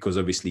Google? Because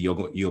obviously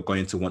you're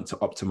going to want to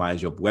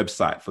optimize your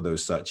website for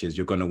those searches.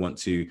 You're going to want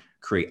to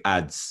create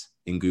ads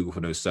in Google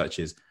for those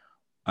searches.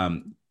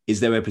 Is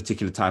there a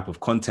particular type of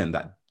content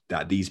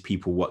that these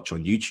people watch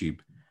on YouTube?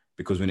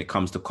 Because when it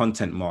comes to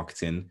content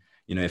marketing,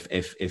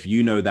 if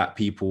you know that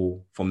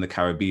people from the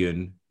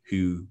Caribbean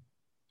who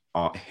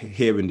are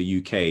here in the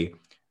UK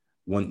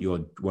want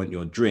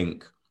your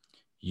drink,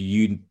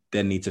 you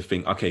then need to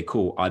think, okay,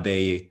 cool. Are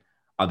they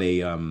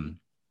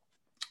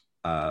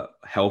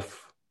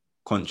health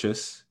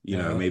conscious?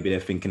 Maybe they're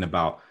thinking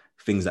about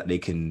things that they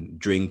can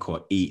drink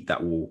or eat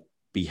that will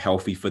be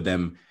healthy for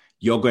them.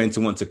 You're going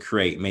to want to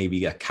create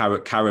maybe a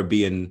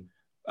Caribbean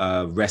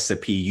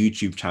recipe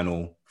YouTube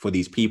channel for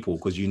these people,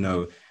 because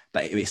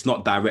that it's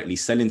not directly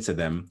selling to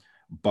them,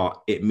 but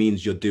it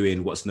means you're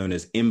doing what's known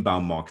as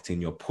inbound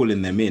marketing. You're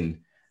pulling them in.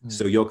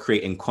 So you're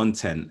creating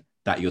content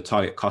that your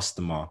target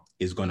customer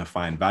is going to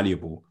find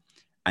valuable.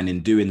 And in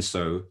doing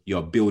so,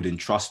 you're building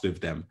trust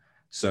with them.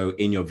 So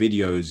in your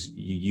videos,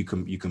 you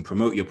can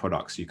promote your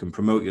products, you can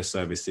promote your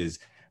services,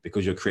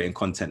 because you're creating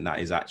content that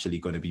is actually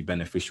going to be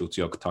beneficial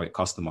to your target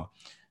customer.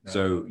 Yeah.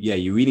 So yeah,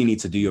 you really need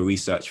to do your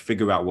research,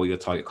 figure out what your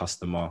target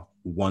customer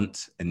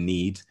want and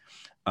need,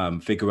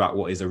 figure out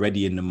what is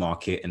already in the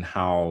market and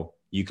how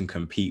you can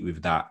compete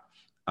with that.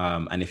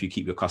 And if you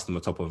keep your customer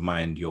top of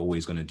mind, you're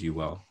always going to do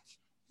well.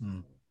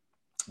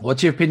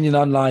 What's your opinion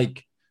on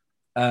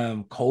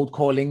cold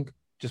calling?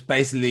 Just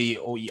basically,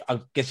 I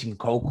guess you can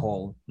cold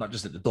call, not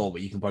just at the door,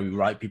 but you can probably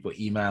write people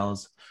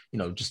emails,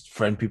 just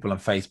friend people on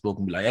Facebook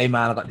and be like, hey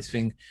man, I got this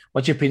thing.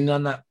 What's your opinion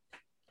on that?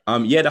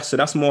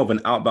 That's more of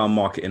an outbound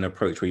marketing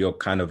approach where you're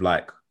kind of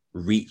like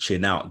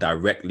reaching out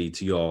directly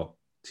to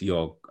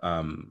your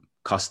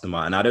customer.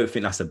 And I don't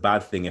think that's a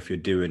bad thing if you're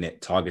doing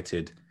it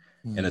targeted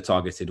in a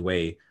targeted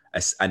way.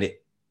 And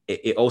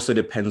it also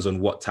depends on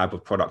what type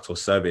of product or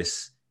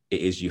service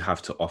it is you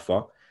have to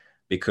offer,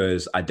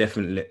 because I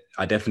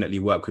definitely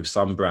work with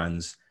some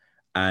brands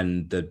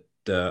and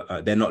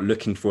they're not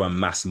looking for a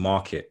mass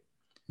market.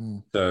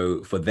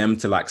 So for them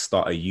to like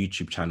start a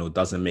YouTube channel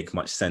doesn't make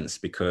much sense,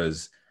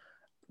 because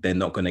they're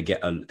not going to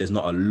get there's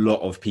not a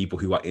lot of people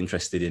who are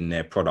interested in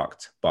their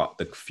product, but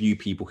the few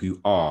people who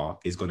are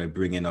is going to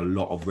bring in a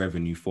lot of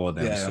revenue for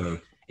them. So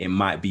it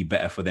might be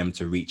better for them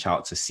to reach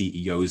out to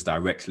CEOs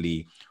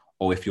directly,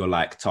 or if you're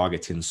like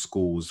targeting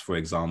schools, for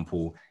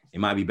example, it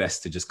might be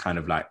best to just kind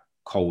of like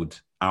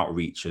cold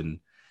outreach and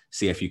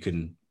see if you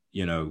can,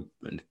 you know,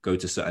 go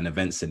to certain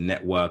events and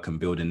network and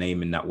build a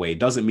name in that way. It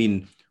doesn't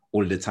mean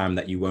all the time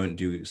that you won't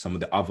do some of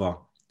the other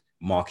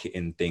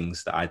marketing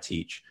things that I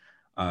teach.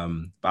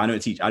 But I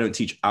don't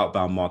teach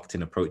outbound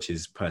marketing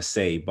approaches per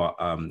se, but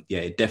yeah,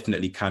 it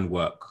definitely can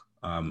work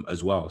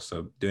as well.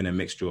 So doing a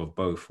mixture of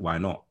both, why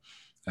not?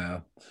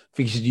 I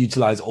think you should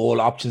utilize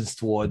all options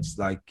towards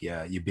like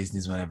your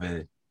business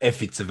whenever,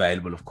 if it's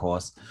available, of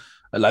course.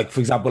 Like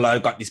for example, I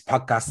got this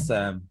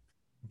podcast,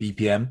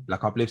 BPM,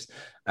 Black Uplifts,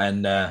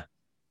 and I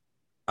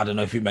don't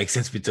know if it makes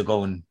sense for me to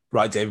go and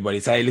write to everybody,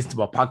 say, hey, listen to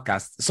my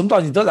podcast.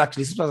 Sometimes it does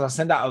actually. Sometimes I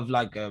send out of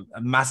like a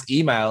mass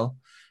email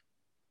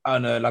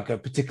on like a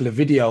particular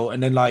video,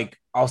 and then like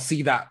I'll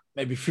see that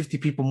maybe 50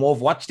 people more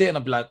have watched it, and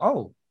I'll be like,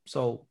 oh,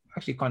 so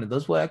actually kind of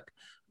does work.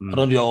 I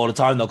don't do it all the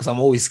time though, because I'm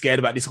always scared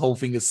about this whole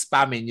thing of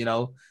spamming, you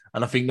know,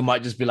 and I think they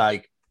might just be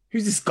like,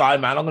 who's this guy,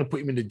 man? I'm gonna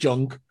put him in the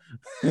junk.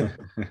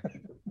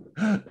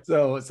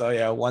 so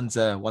yeah, once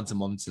a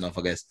month's enough,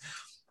 I guess.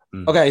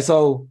 Okay,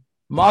 so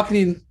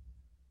marketing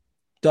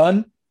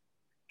done.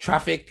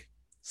 Traffic,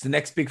 it's the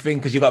next big thing,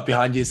 because you got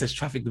behind you, it says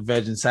traffic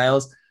conversion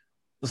sales.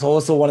 It's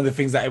also one of the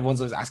things that everyone's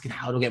always asking,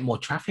 how to get more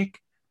traffic.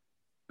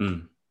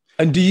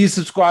 And do you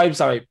subscribe,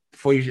 sorry,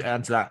 before you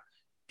answer that,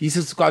 do you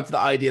subscribe to the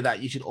idea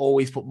that you should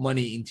always put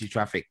money into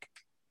traffic?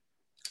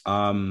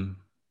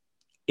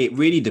 It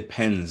really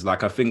depends.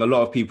 Like, I think a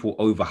lot of people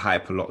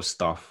overhype a lot of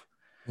stuff.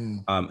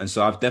 And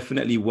so I've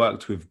definitely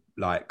worked with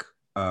like,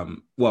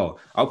 well,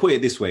 I'll put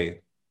it this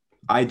way.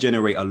 I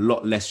generate a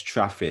lot less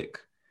traffic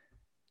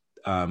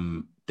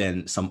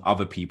than some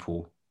other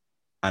people,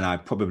 and I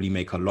probably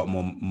make a lot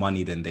more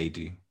money than they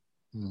do.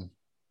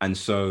 And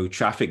so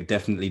traffic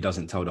definitely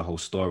doesn't tell the whole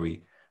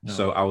story. No.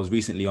 So I was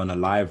recently on a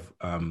live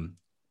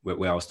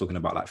where I was talking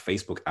about like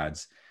Facebook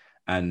ads,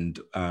 and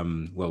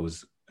it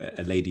was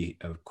a lady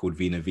called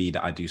Vina V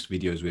that I do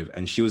videos with,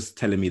 and she was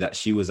telling me that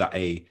she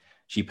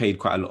paid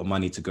quite a lot of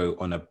money to go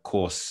on a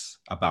course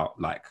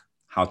about like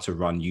how to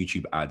run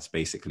YouTube ads,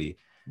 basically.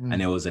 And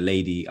there was a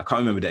lady, I can't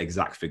remember the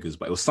exact figures,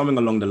 but it was something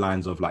along the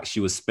lines of like, she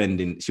was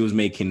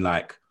making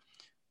like,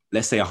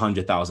 let's say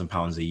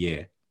 £100,000 a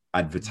year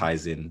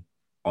advertising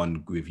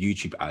with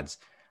YouTube ads,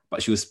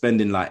 but she was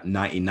spending like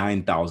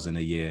 99,000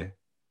 a year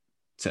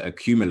to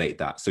accumulate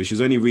that. So she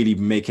was only really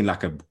making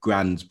like a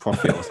grand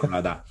profit or something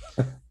like that.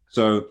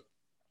 So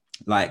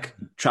like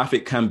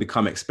traffic can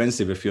become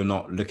expensive if you're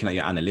not looking at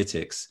your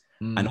analytics.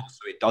 And also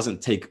it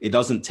doesn't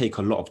take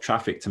a lot of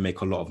traffic to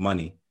make a lot of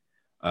money.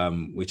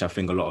 Which I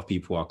think a lot of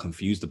people are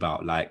confused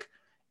about. Like,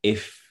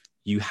 if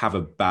you have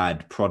a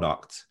bad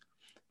product,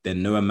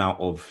 then no amount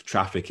of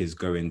traffic is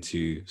going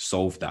to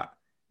solve that.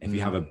 If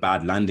you have a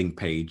bad landing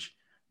page,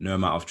 no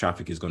amount of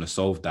traffic is going to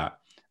solve that.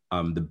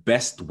 The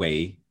best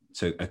way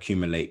to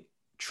accumulate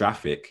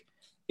traffic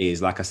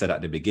is, like I said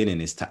at the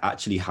beginning, is to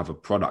actually have a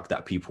product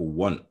that people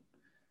want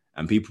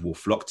and people will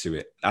flock to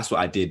it. That's what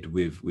I did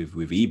with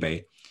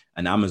eBay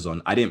and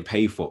Amazon. I didn't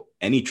pay for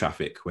any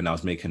traffic when I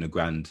was making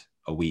 £1,000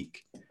 a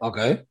week.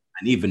 Okay.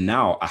 And even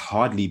now, I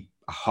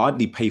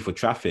hardly pay for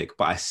traffic,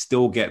 but I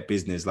still get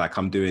business. Like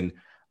I'm doing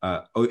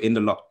in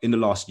the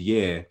last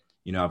year,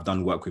 you know, I've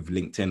done work with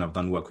LinkedIn, I've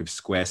done work with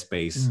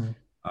Squarespace,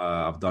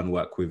 I've done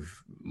work with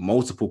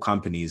multiple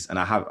companies, and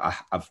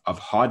I've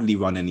hardly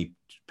run any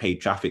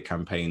paid traffic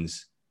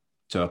campaigns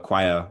to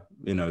acquire,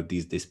 you know,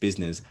 this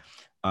business.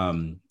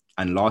 And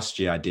last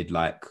year I did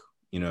like,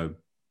 you know,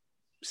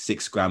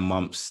 $6,000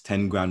 months,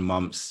 $10,000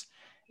 months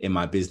in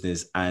my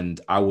business, and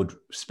I would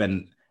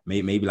spend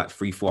maybe like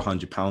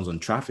 £300-400 on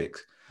traffic.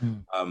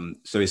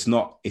 So it's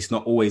not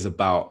always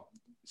about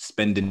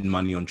spending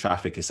money on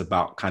traffic. It's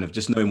about kind of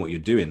just knowing what you're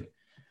doing,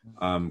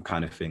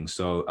 kind of thing.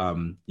 So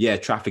yeah,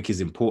 traffic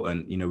is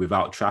important. You know,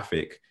 without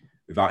traffic,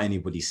 without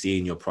anybody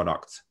seeing your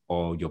product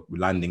or your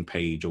landing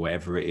page or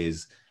whatever it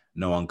is,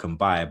 no one can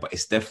buy. But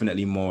it's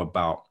definitely more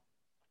about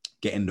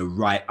getting the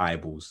right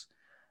eyeballs.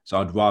 So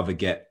I'd rather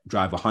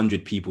drive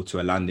 100 people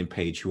to a landing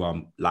page who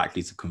are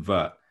likely to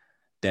convert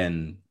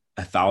than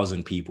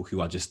 1,000 people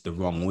who are just the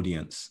wrong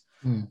audience.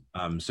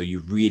 So you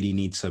really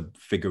need to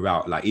figure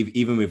out, like,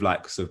 even with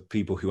like, so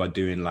people who are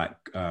doing like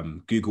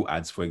Google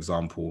ads, for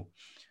example,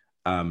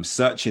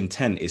 search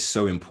intent is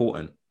so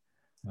important.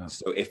 Yeah.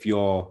 So if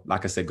you're,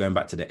 like I said, going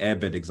back to the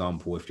airbed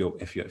example, if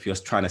you're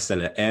trying to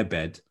sell an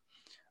airbed,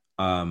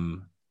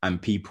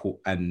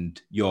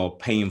 and you're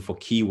paying for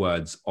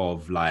keywords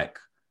of like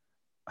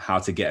how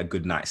to get a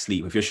good night's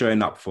sleep, if you're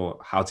showing up for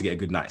how to get a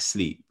good night's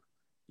sleep,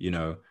 you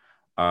know,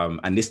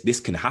 and this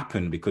can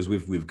happen because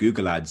with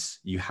Google Ads,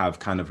 you have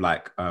kind of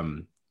like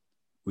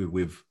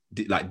with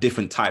like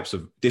different types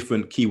of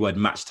different keyword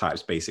match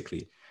types,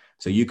 basically.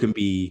 So you can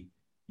be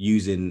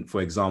using,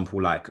 for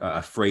example, like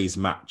a phrase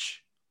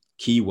match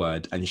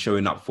keyword and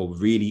showing up for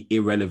really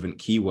irrelevant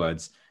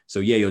keywords. So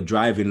yeah, you're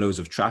driving loads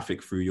of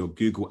traffic through your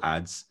Google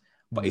Ads,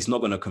 but it's not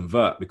going to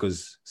convert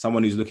because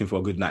someone who's looking for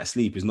a good night's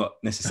sleep is not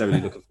necessarily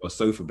looking for a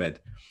sofa bed.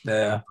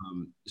 Yeah.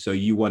 So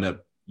you want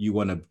to,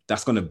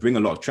 that's going to bring a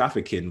lot of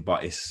traffic in,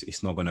 but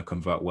it's not going to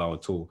convert well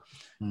at all.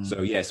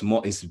 So yeah,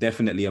 it's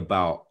definitely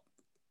about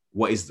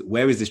where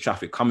is this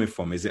traffic coming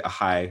from? Is it a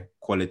high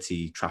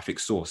quality traffic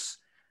source?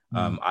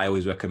 I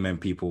always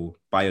recommend people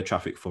buy your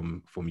traffic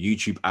from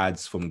YouTube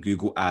ads, from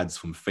Google ads,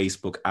 from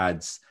Facebook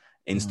ads,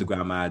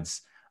 Instagram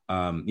ads,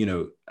 you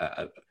know,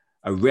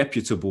 a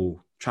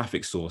reputable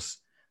traffic source.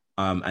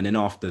 And then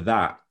after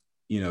that,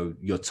 you know,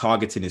 your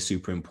targeting is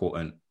super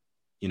important.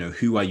 You know,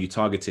 who are you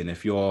targeting?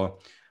 If you're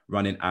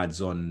running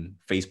ads on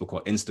Facebook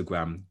or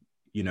Instagram,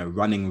 you know,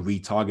 running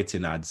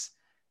retargeting ads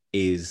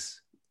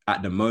is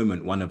at the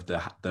moment one of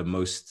the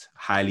most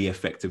highly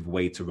effective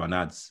way to run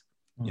ads.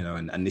 You know,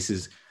 and this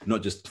is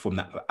not just from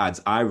the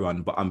ads I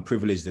run, but I'm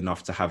privileged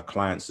enough to have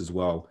clients as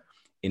well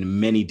in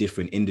many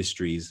different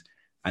industries.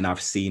 And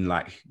I've seen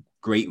like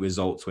great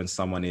results when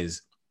someone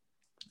is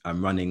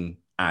running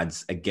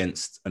ads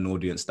against an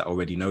audience that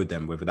already know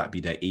them, whether that be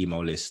their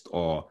email list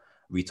or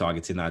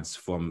retargeting ads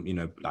from, you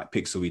know, like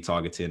pixel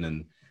retargeting.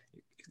 And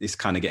it's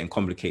kind of getting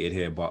complicated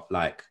here, but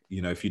like,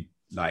 you know, if you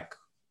like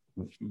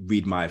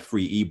read my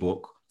free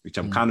ebook, which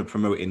I'm kind of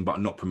promoting,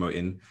 but not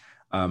promoting,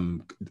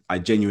 I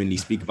genuinely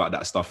speak about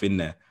that stuff in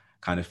there,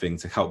 kind of thing,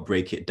 to help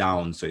break it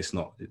down so it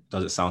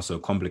doesn't sound so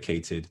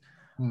complicated.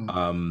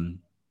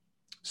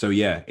 So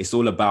yeah, it's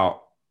all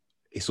about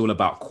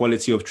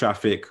quality of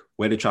traffic,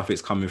 where the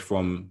traffic's coming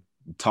from,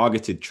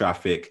 targeted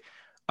traffic,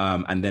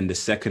 and then the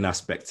second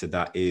aspect to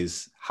that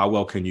is how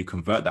well can you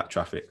convert that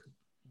traffic.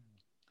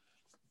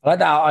 I like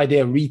that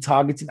idea of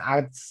retargeting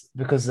ads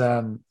because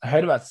I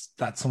heard about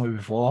that somewhere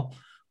before. I've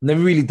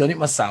never really done it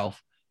myself.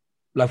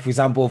 Like, for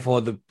example,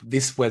 for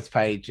this web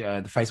page,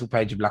 the Facebook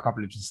page of Black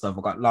Uplift and stuff,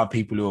 I've got a lot of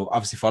people who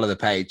obviously follow the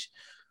page.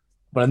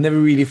 But I never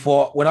really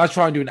thought, when I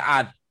try and do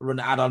run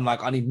an ad on,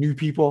 like, I need new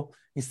people,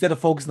 instead of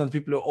focusing on the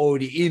people who are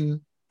already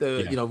in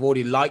the, you know, have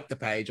already liked the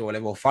page or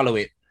whatever, or follow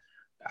it.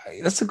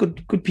 That's a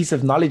good piece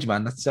of knowledge,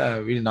 man. That's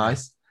really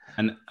nice.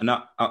 And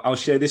I'll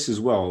share this as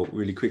well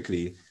really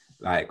quickly.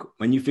 Like,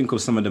 when you think of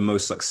some of the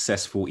most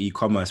successful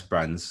e-commerce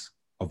brands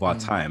of our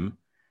time,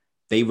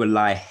 they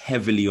rely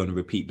heavily on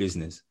repeat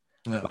business.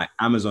 Yeah. Like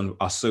Amazon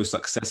are so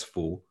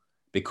successful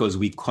because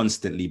we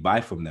constantly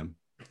buy from them.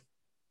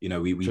 You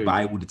know, we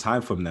buy all the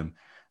time from them.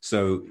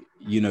 So,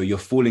 you know, you're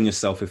fooling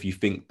yourself if you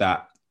think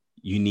that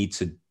you need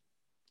to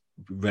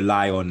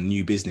rely on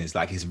new business.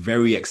 Like, it's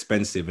very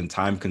expensive and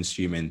time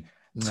consuming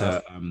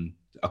to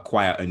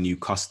acquire a new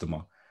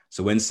customer.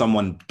 So when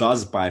someone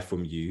does buy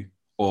from you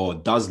or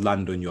does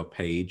land on your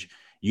page,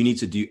 you need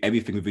to do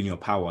everything within your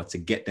power to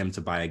get them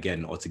to buy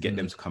again or to get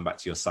them to come back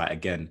to your site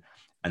again.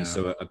 And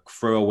so a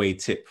throwaway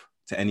tip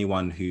to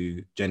anyone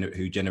who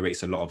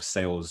generates a lot of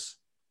sales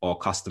or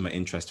customer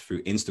interest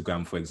through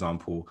Instagram, for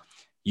example,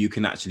 you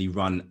can actually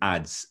run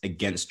ads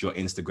against your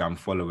Instagram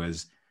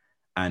followers.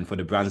 And for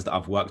the brands that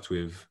I've worked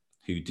with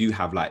who do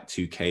have like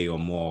 2K or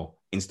more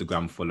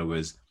Instagram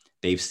followers,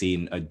 they've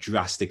seen a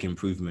drastic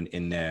improvement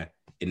in their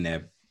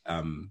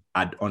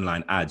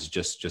online ads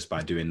just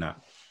by doing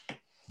that.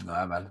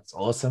 No, man, it's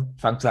awesome.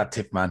 Thanks for that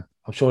tip, man.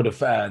 I'm sure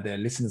the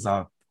listeners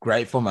are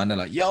grateful, man. They're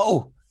like,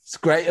 yo, it's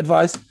great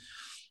advice.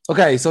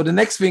 Okay, so the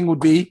next thing would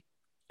be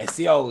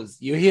SEOs.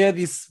 You hear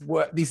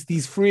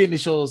these three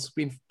initials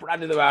being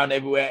branded around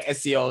everywhere.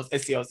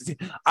 SEOs.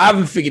 I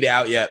haven't figured it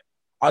out yet.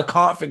 I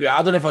can't figure it out.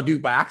 I don't know if I do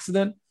it by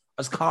accident.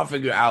 I just can't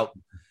figure it out.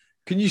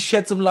 Can you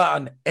shed some light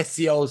on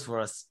SEOs for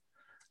us?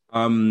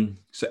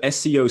 So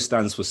SEO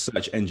stands for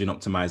search engine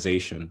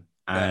optimization.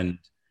 And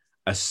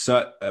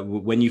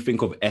when you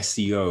think of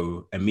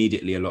SEO,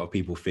 immediately a lot of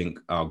people think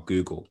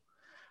Google.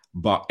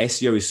 But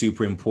SEO is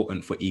super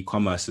important for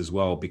e-commerce as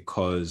well,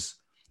 because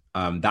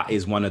that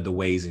is one of the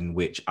ways in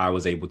which I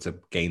was able to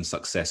gain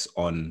success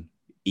on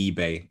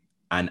eBay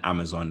and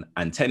Amazon,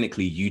 and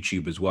technically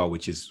YouTube as well,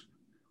 which is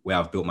where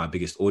I've built my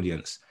biggest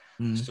audience.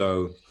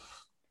 So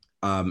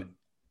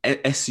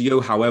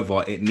SEO,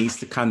 however, it needs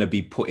to kind of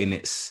be put in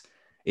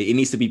it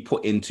needs to be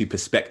put into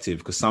perspective,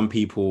 because some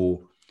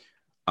people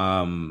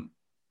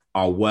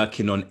are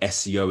working on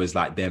SEO as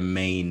like their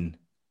main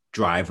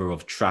driver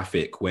of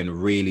traffic, when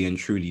really and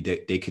truly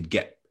they could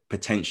get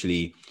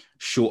potentially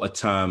shorter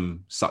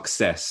term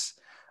success,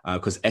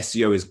 because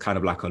SEO is kind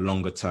of like a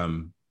longer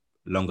term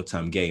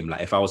game.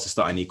 Like, if I was to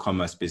start an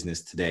e-commerce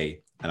business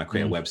today and I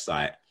create a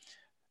website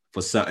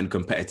for certain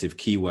competitive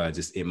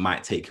keywords, it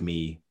might take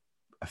me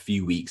a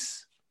few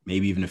weeks,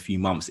 maybe even a few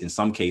months, in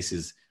some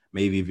cases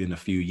maybe even a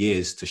few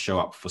years, to show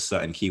up for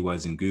certain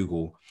keywords in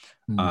Google.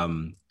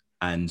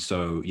 And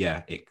so,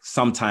 yeah,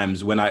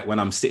 sometimes when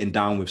I'm sitting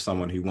down with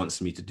someone who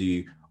wants me to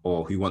do,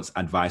 or who wants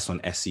advice on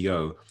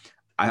SEO,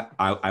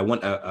 I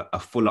want a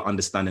fuller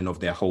understanding of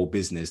their whole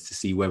business to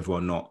see whether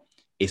or not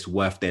it's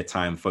worth their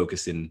time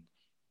focusing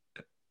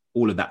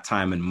all of that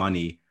time and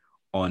money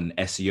on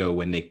SEO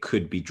when they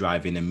could be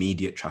driving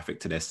immediate traffic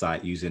to their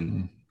site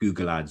using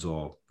Google ads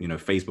or,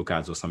 Facebook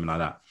ads or something like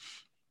that.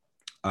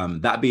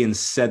 That being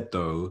said,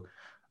 though,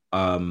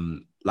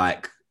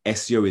 like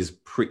SEO is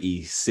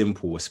pretty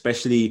simple,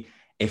 especially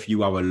if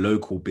you are a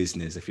local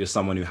business. If you're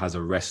someone who has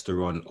a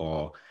restaurant,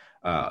 or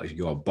if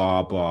you're a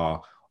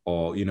barber,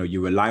 or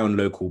you rely on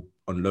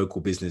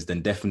local business,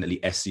 then definitely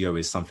SEO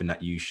is something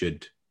that you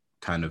should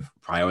kind of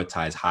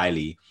prioritize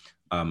highly.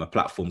 A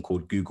platform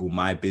called Google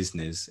My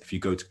Business. If you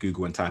go to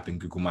Google and type in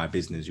Google My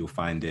Business, you'll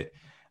find it.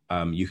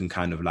 You can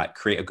kind of like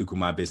create a Google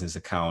My Business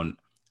account,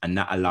 and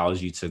that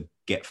allows you to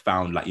get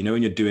found. Like,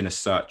 when you're doing a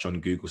search on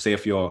Google, say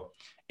if you're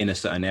in a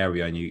certain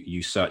area and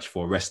you search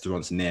for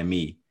restaurants near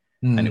me,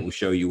 and it will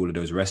show you all of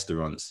those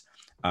restaurants.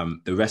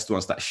 The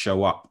restaurants that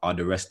show up are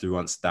the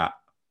restaurants that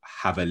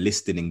have a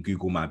listing in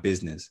Google My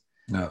Business.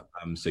 No.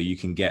 So you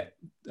can get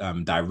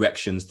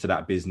directions to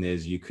that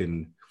business. You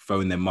can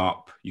phone them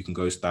up. You can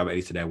go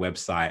directly to their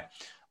website.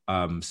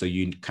 So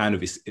you kind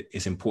of,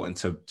 it's important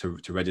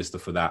to register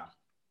for that.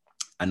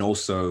 And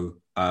also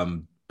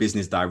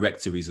business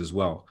directories as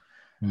well.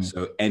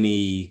 So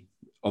any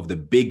of the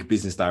big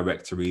business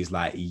directories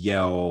like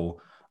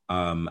Yelp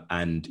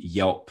and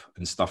Yelp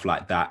and stuff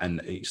like that,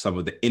 and some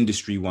of the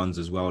industry ones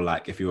as well,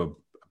 like if you're a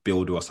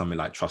builder or something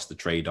like Trust the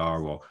Trader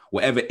or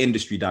whatever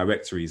industry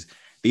directories,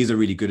 these are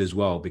really good as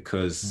well,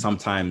 because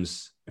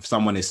sometimes if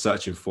someone is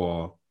searching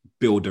for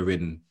builder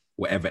in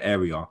whatever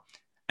area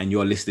and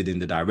you're listed in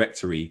the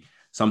directory,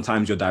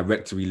 sometimes your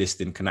directory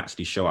listing can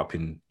actually show up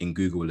in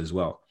Google as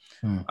well.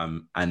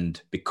 And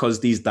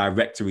because these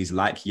directories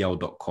like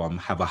Yale.com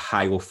have a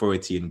high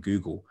authority in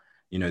Google,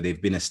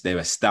 they're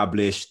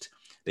established,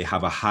 they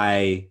have a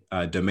high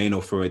domain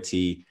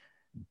authority.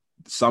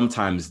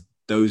 Sometimes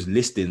those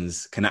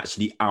listings can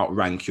actually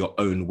outrank your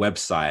own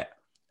website,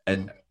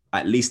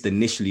 at least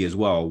initially as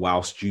well,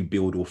 whilst you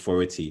build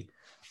authority.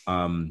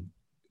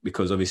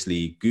 Because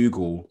obviously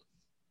Google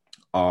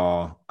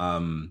are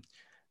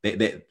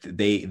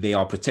they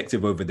are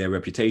protective over their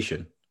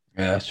reputation.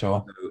 Yeah,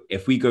 sure. So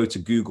if we go to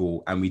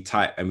Google and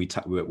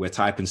we're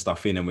typing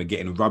stuff in and we're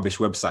getting rubbish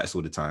websites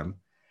all the time,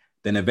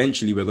 then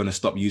eventually we're going to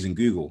stop using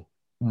Google.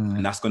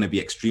 And that's going to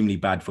be extremely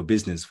bad for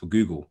business, for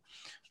Google.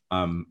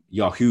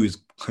 Yahoo is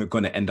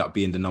going to end up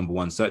being the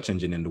 #1 search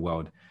engine in the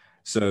world.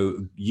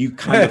 So you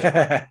kind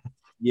of,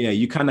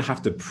 you kind of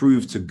have to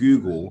prove to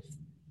Google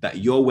that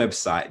your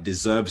website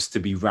deserves to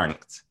be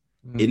ranked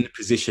in the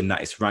position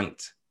that it's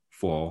ranked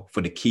for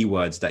the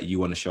keywords that you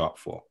want to show up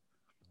for.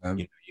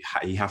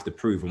 You have to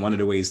prove. And one of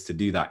the ways to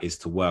do that is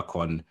to work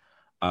on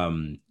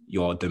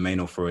your domain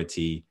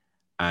authority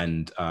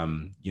and,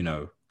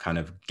 kind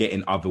of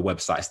getting other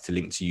websites to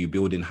link to you,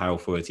 building high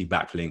authority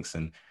backlinks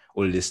and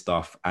all of this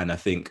stuff. And I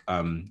think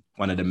one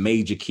of the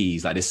major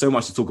keys, like there's so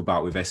much to talk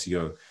about with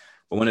SEO,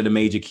 but one of the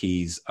major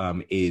keys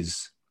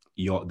is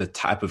the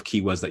type of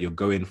keywords that you're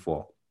going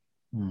for.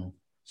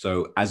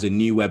 So as a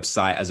new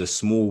website, as a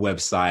small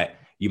website,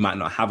 you might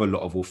not have a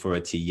lot of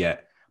authority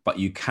yet, but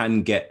you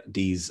can get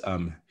these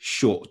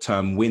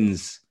short-term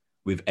wins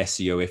with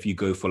SEO if you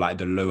go for like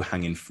the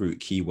low-hanging fruit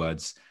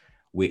keywords,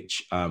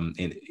 which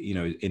in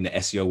the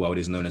SEO world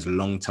is known as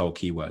long tail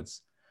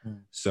keywords.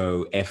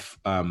 So if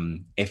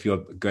you're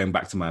going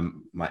back to my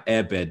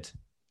airbed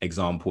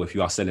example, if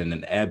you are selling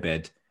an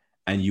airbed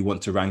and you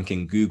want to rank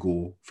in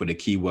Google for the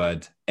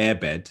keyword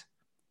airbed,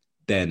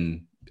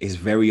 then it's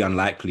very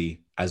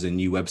unlikely as a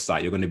new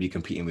website you're going to be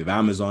competing with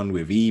Amazon,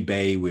 with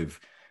eBay, with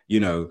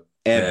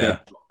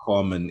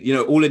airbed.com, and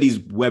all of these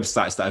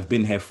websites that have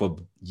been here for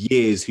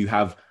years, who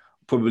have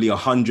probably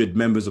 100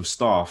 members of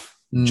staff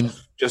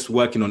just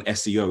working on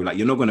SEO. Like,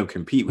 you're not going to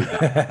compete with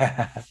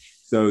that.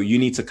 So you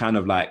need to kind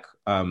of like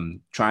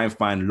try and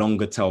find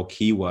longer tail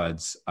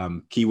keywords,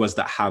 keywords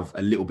that have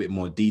a little bit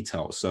more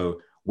detail. So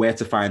where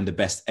to find the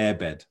best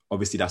airbed,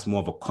 obviously that's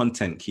more of a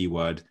content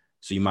keyword.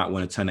 So you might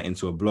want to turn it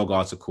into a blog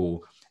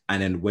article.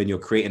 And then when you're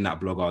creating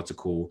that blog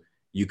article,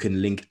 you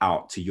can link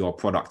out to your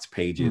product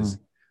pages.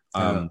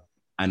 And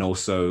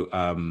also,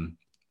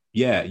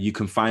 you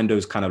can find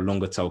those kind of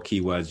longer tail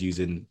keywords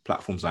using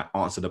platforms like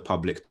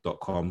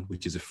answerthepublic.com,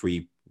 which is a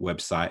free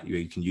website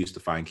you can use to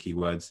find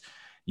keywords.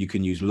 You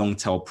can use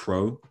Longtail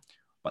Pro,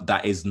 but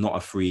that is not a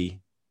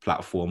free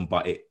platform,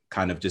 but it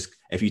kind of just,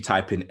 if you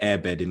type in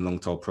airbed in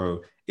Longtail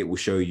Pro, it will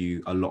show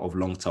you a lot of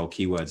long tail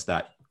keywords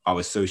that are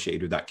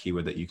associated with that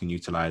keyword that you can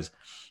utilize.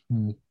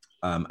 And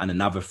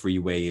another free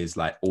way is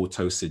like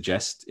auto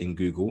suggest in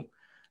Google.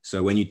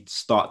 So when you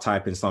start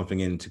typing something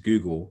into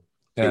Google,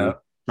 it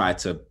will try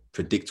to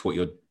predict what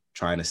you're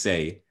trying to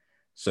say.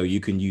 So you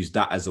can use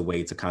that as a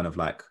way to kind of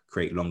like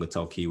create longer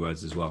tail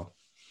keywords as well.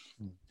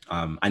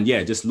 And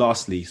just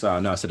lastly, so I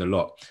know I said a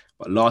lot,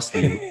 but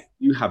lastly,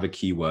 you have a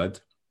keyword,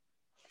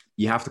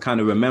 you have to kind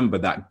of remember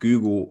that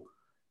Google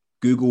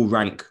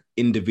rank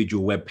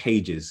individual web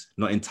pages,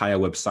 not entire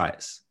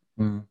websites.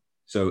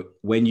 So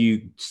when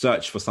you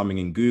search for something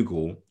in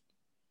Google,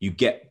 you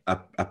get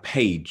a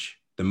page,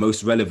 the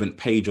most relevant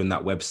page on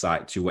that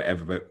website to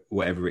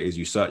whatever it is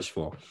you search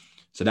for.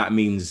 So that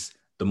means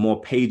the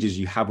more pages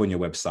you have on your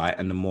website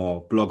and the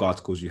more blog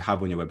articles you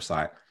have on your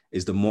website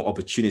is the more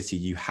opportunity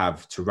you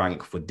have to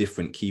rank for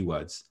different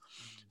keywords.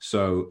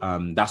 So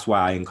that's why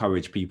I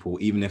encourage people,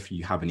 even if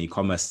you have an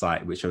e-commerce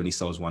site which only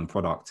sells one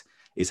product,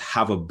 is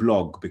have a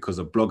blog, because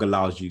a blog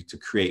allows you to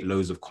create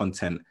loads of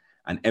content,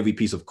 and every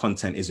piece of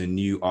content is a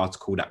new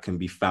article that can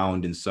be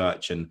found in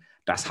search. And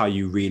that's how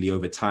you really,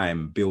 over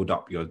time, build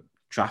up your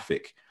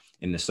traffic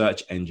in the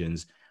search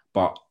engines.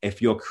 But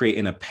if you're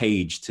creating a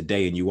page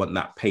today and you want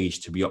that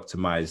page to be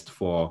optimized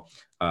for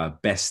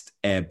best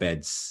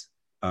airbeds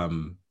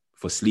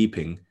for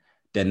sleeping,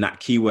 then that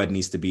keyword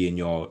needs to be in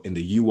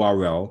the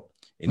URL.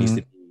 It needs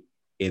to be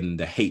in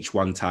the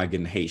H1 tag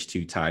and the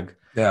H2 tag.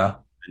 Yeah.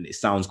 And it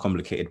sounds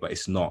complicated, but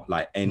it's not.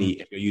 Like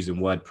if you're using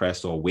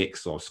WordPress or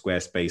Wix or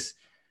Squarespace,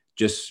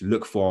 just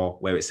look for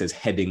where it says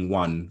heading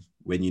 1.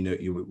 When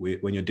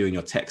when you're doing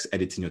your text,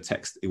 editing your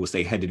text, it will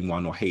say heading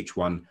 1 or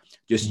H1.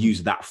 Just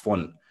use that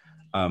font,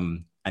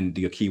 and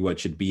your keyword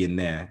should be in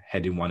there,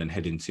 heading 1 and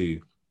heading 2.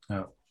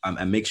 Yeah.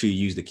 And make sure you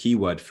use the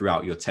keyword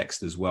throughout your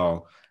text as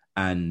well.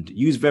 And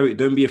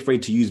don't be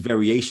afraid to use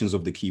variations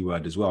of the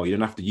keyword as well. You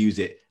don't have to use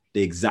it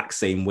the exact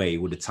same way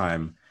all the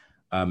time.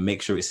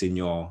 Make sure it's in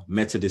your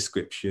meta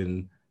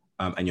description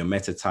and your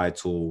meta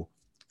title.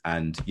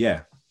 And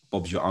yeah,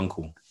 Bob's your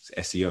uncle.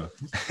 It's SEO.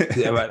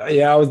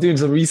 Yeah, I was doing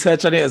some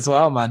research on it as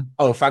well, man.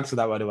 Oh, thanks for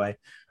that, by the way.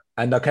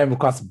 And I came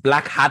across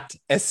Black Hat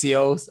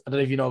SEOs. I don't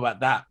know if you know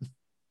about that.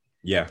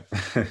 Yeah.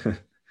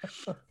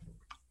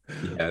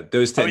 Yeah,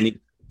 those techniques.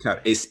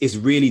 It's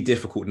really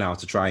difficult now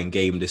to try and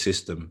game the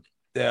system.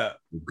 Yeah.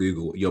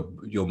 Google.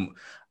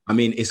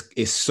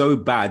 It's so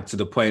bad to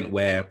the point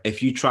where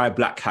if you try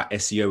Black Hat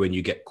SEO and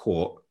you get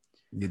caught,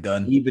 you're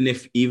done. Even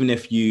if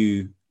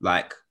you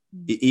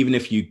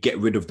get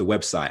rid of the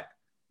website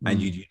and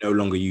you no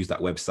longer use that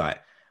website,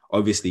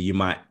 obviously you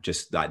might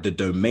just, like, the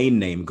domain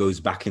name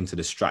goes back into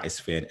the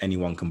stratosphere and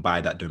anyone can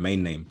buy that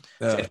domain name.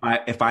 Yeah. So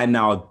if I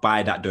now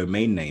buy that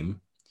domain name,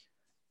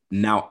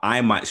 now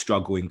I might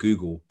struggle in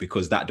Google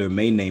because that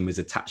domain name is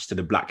attached to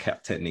the Black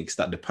Hat techniques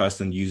that the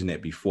person using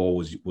it before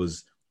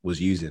was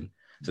using.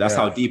 So that's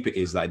how deep it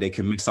is. Like, they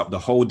can mix up the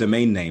whole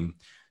domain name.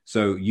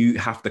 So you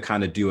have to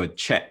kind of do a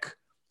check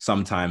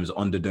sometimes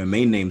on the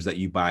domain names that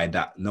you buy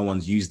that no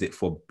one's used it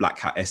for Black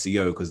Hat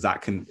SEO, because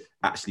that can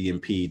actually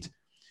impede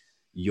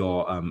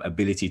your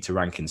ability to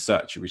rank in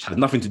search, which has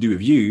nothing to do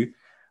with you,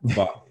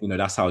 but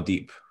that's how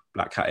deep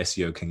Black Hat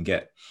SEO can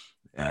get.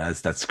 Yeah,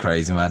 that's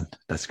crazy, man.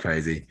 That's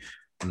crazy.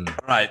 All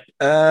right.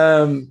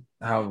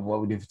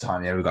 What we do for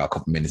time? Yeah, we got a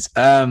couple of minutes.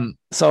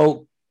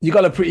 So you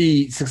got a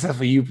pretty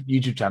successful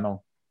YouTube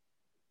channel.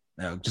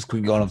 Just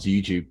quickly going off to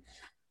YouTube.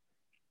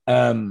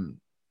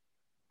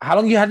 How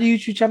long you had a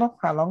YouTube channel?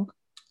 How long?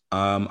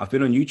 I've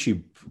been on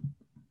YouTube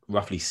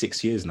roughly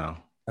 6 years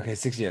now. Okay,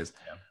 6 years.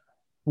 Yeah.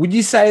 Would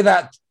you say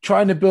that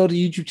trying to build a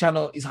YouTube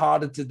channel is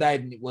harder today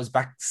than it was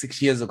back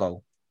 6 years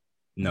ago?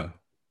 No.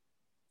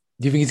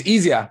 Do you think it's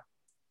easier?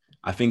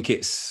 I think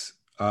it's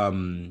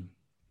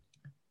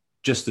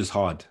just as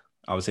hard.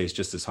 I would say it's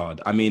just as hard.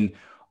 I mean,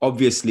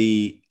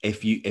 obviously,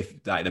 if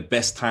like the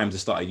best time to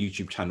start a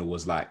YouTube channel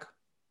was like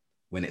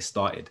when it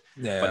started,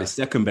 but the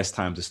second best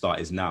time to start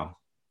is now.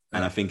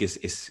 And I think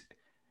it's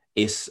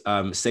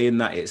saying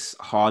that it's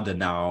harder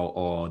now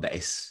or that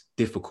it's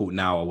difficult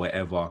now or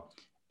whatever,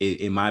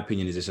 in my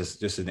opinion, is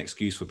just an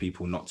excuse for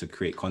people not to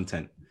create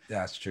content.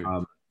 That's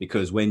true.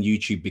 Because when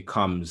YouTube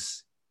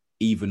becomes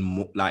even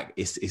more, like,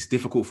 it's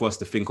difficult for us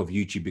to think of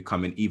YouTube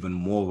becoming even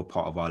more of a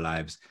part of our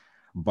lives,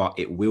 but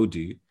it will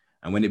do.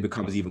 And when it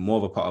becomes even more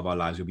of a part of our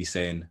lives, we'll be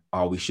saying,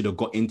 oh, we should have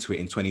got into it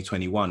in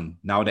 2021.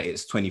 Now that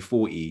it's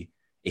 2040,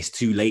 it's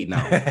too late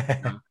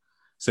now.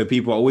 So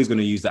people are always going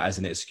to use that as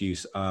an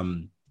excuse.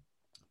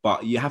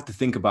 But you have to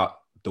think about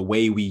the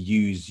way we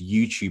use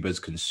YouTube as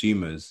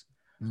consumers,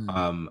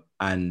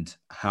 and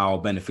how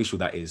beneficial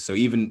that is. So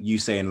even you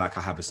saying, like,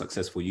 I have a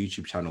successful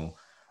YouTube channel,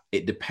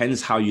 it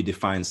depends how you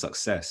define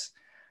success.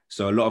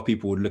 So a lot of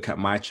people would look at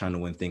my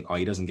channel and think, oh,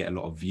 he doesn't get a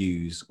lot of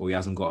views, or he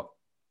hasn't got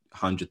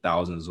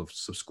 100,000 of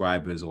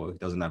subscribers, or he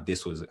doesn't have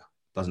this or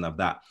doesn't have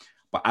that.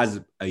 But as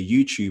a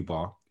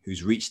YouTuber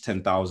who's reached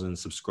 10,000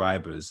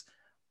 subscribers,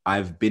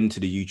 I've been to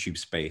the YouTube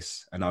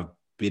space and I've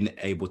been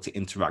able to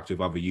interact with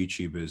other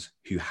YouTubers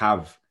who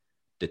have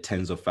the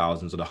tens of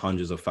thousands or the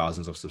hundreds of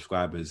thousands of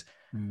subscribers,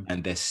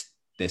 and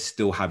they're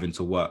still having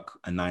to work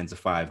a 9 to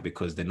 5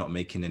 because they're not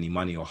making any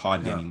money or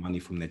hardly any money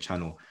from their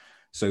channel.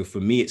 So for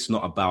me, it's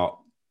not about,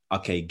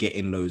 okay,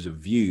 getting loads of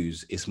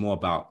views. It's more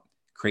about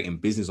creating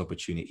business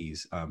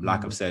opportunities.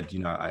 Like I've said,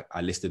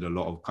 I listed a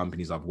lot of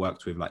companies I've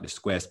worked with, like the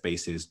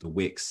Squarespaces, the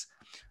Wix,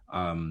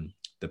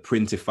 the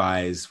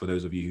Printifys, for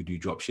those of you who do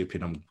drop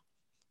shipping. I'm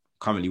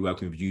currently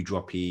working with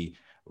UDroppy,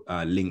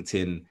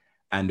 LinkedIn.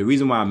 And the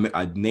reason why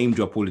I name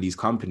drop all of these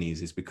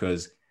companies is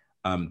because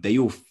they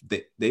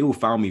all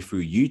found me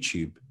through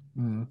YouTube.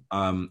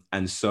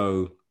 And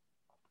so,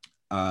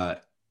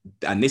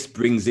 and this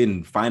brings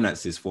in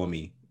finances for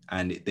me.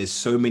 And there's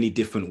so many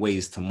different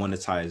ways to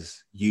monetize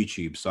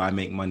YouTube. So I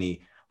make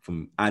money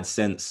from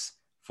AdSense,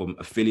 from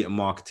affiliate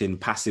marketing,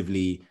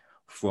 passively,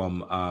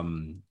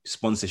 from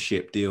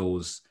sponsorship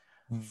deals,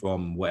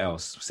 from what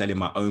else? Selling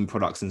my own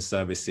products and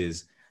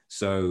services.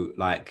 So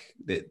like,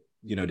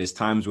 there's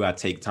times where I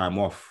take time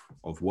off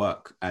of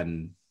work,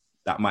 and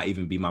that might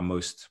even be my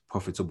most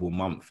profitable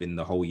month in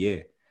the whole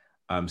year.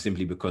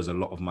 Simply because a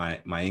lot of my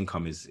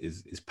income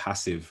is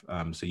passive.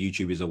 So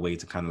YouTube is a way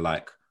to kind of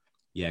like,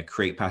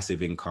 create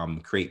passive income,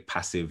 create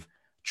passive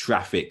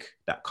traffic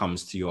that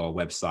comes to your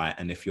website.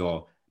 And if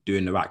you're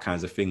doing the right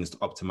kinds of things to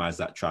optimize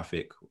that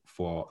traffic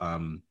for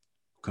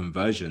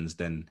conversions,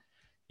 then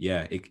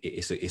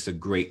it's a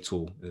great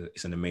tool.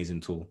 It's an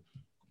amazing tool.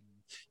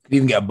 Could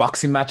even get a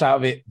boxing match out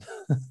of it.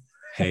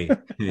 Hey,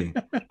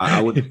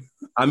 I would.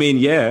 I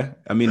mean,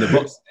 the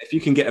box. If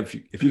you can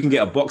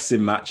get a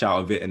boxing match out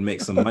of it and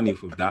make some money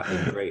with that,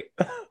 then great.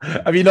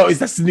 Have you noticed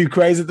that's the new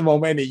craze at the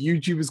moment? Isn't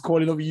it? YouTubers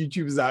calling other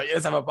YouTubers out.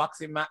 Let's have a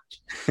boxing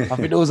match. I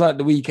think it was like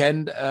the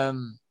weekend.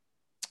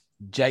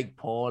 Jake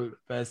Paul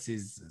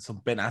versus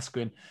some Ben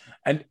Askren,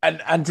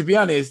 and to be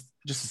honest,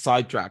 just a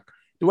sidetrack.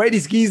 The way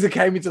this geezer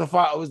came into the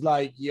fight, I was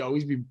like, yo,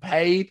 he's been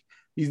paid.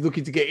 He's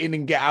looking to get in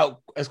and get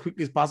out as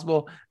quickly as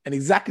possible. And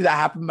exactly that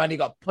happened, man. He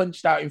got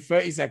punched out in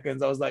 30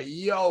 seconds. I was like,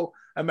 yo,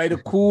 I made a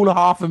cool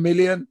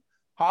 $500,000,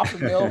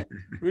 $500,000,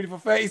 really for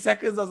 30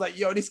 seconds. I was like,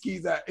 yo, this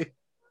geezer.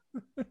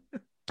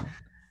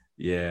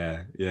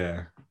 Yeah.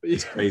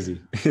 It's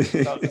crazy.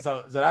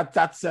 so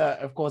that's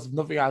of course, if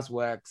nothing else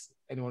works,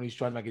 anyone who's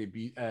trying to make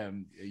it a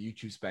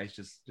YouTube space,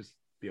 just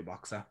be a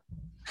boxer.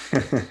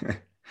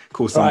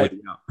 Call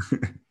somebody out.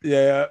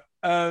 Yeah.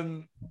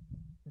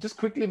 Just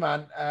quickly,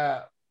 man.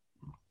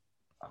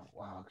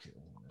 Wow.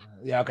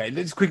 Yeah. Okay.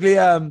 Let's quickly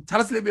tell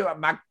us a little bit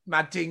about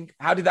Mad Ting.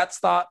 How did that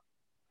start?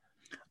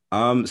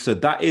 So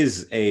that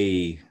is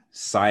a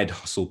side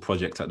hustle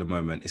project at the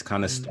moment. It's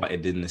kind of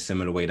started in a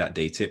similar way that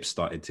Day Tips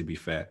started, to be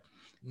fair.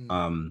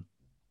 In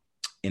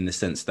the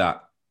sense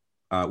that,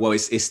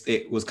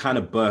 it was kind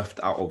of birthed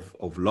out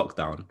of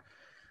lockdown.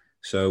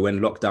 So when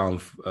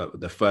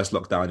the first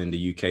lockdown in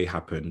the UK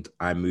happened,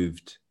 I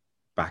moved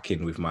back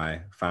in with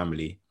my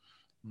family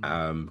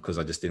because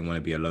I just didn't want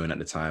to be alone at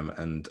the time.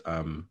 And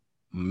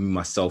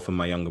myself and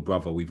my younger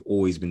brother, we've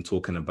always been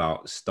talking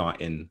about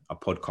starting a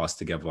podcast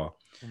together.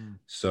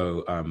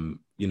 So,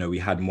 we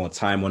had more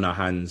time on our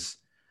hands.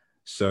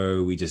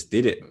 So we just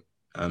did it.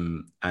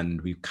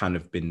 And we've kind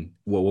of been,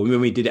 when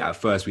we did it at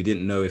first, we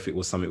didn't know if it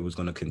was something that was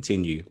going to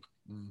continue.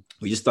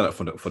 We just started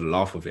for the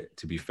laugh of it,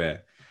 to be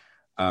fair.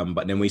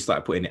 But then we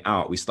started putting it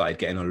out. We started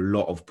getting a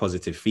lot of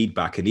positive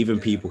feedback, and even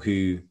people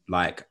who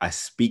like I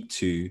speak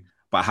to,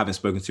 but I haven't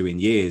spoken to in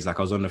years. Like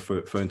I was on the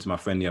phone to my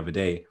friend the other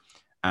day,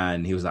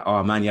 and he was like,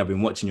 "Oh man, yeah, I've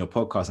been watching your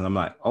podcast." And I'm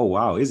like, "Oh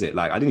wow, is it?"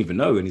 Like I didn't even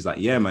know. And he's like,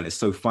 "Yeah, man, it's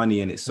so funny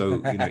and it's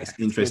so it's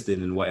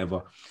interesting and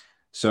whatever."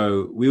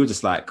 So we were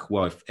just like,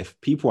 well, if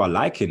people are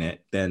liking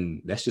it,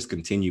 then let's just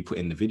continue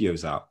putting the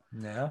videos out.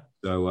 Yeah.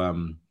 So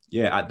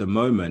at the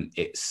moment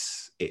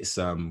it's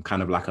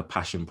kind of like a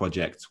passion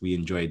project. We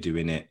enjoy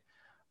doing it.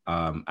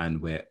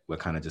 And we're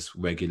kind of just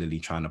regularly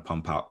trying to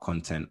pump out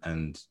content,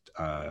 and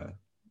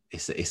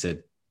it's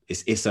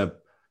a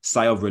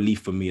sigh of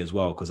relief for me as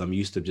well, because I'm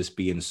used to just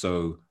being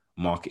so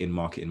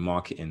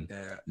marketing.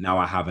 Yeah. Now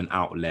I have an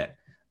outlet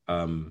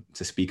to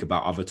speak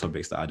about other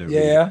topics that I don't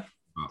really about.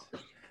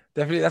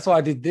 Definitely, that's why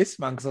I did this,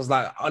 man, because I was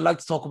like, I'd like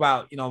to talk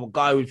about, a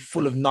guy with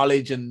full of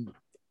knowledge and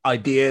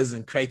ideas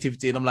and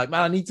creativity, and I'm like,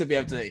 man, I need to be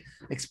able to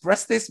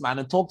express this, man,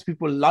 and talk to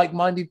people,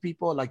 like-minded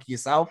people like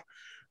yourself.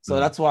 So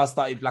that's why I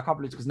started Black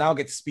Uplift, because now I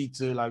get to speak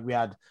to, like, we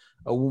had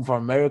a woman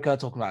from America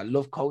talking about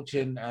love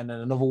coaching, and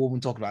then another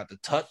woman talking about the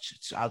touch,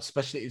 how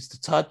special it is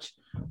to touch,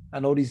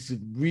 and all these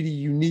really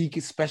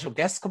unique, special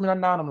guests coming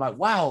on now. And I'm like,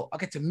 wow, I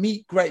get to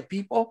meet great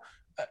people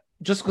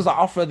just because I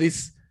offer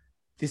this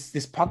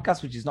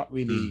podcast, which is not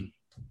really,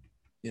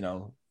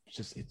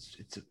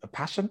 it's a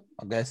passion,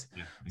 I guess.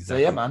 Yeah, exactly. So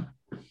yeah, man.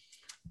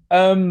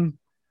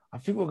 I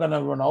think we're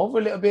gonna run over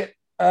a little bit. Is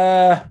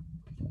there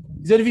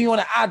anything you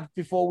want to add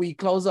before we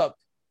close up?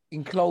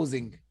 In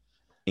closing,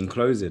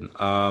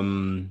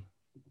 on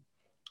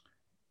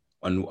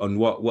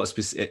what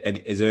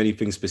specific, is there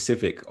anything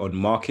specific on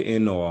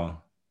marketing or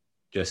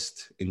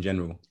just in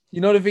general?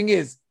 The thing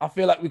is, I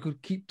feel like we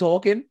could keep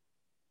talking.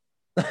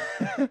 So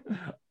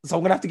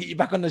I'm gonna have to get you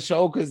back on the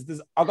show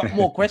because I got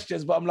more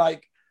questions, but I'm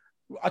like,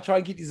 I try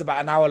and keep these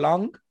about an hour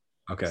long.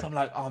 Okay. So I'm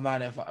like, oh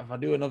man, if I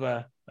do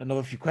another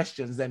few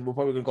questions, then we're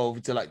probably gonna go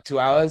over to like 2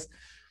 hours.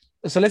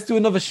 So let's do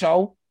another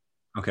show.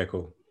 Okay,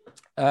 cool.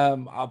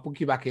 I'll book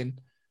you back in.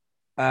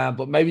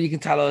 But maybe you can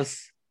tell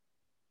us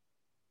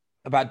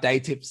about Day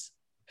Tips.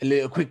 A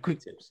little quick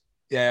tips.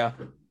 Yeah.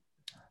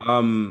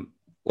 Well,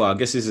 I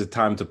guess this is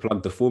time to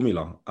plug the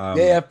formula.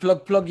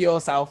 Plug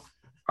yourself.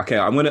 Okay,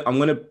 I'm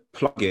gonna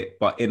plug it,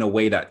 but in a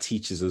way that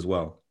teaches as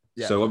well.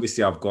 Yeah. So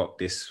obviously I've got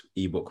this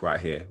ebook right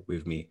here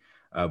with me,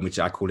 which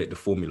I call it the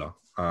formula.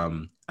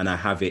 And I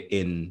have it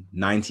in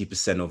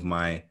 90% of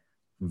my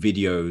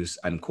videos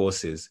and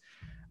courses.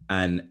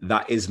 And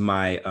that is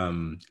my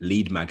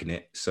lead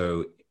magnet.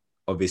 So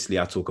obviously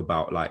I talk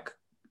about like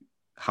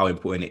how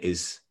important it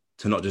is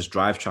to not just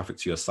drive traffic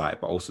to your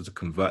site, but also to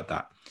convert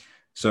that.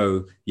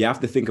 So you have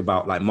to think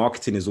about, like,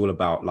 marketing is all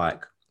about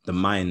like the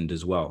mind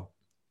as well,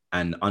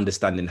 and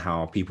understanding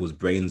how people's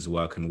brains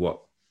work and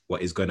what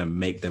is going to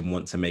make them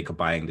want to make a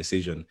buying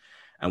decision.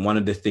 And one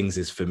of the things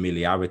is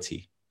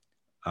familiarity.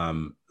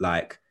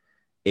 Like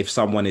if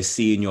someone is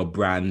seeing your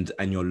brand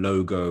and your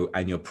logo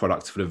and your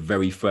product for the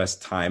very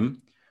first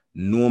time,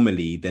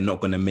 normally they're not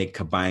going to make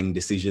a buying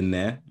decision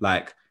there.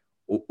 Like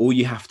all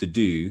you have to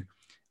do,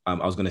 I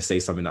was going to say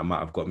something that might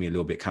have got me a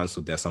little bit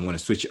cancelled there, so I'm going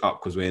to switch it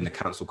up because we're in the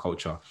cancel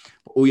culture.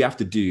 But all you have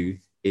to do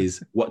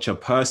is watch a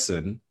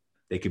person,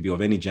 they could be of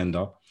any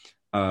gender,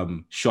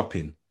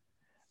 shopping,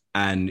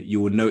 and you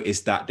will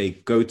notice that they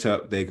go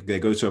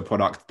to a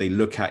product, they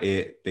look at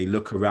it, they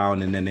look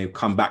around, and then they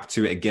come back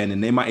to it again,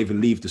 and they might even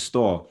leave the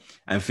store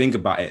and think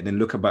about it, and then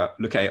look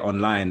at it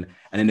online,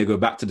 and then they go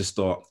back to the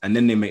store, and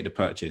then they make the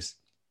purchase.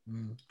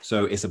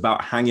 So it's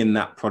about hanging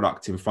that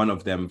product in front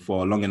of them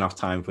for a long enough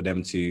time for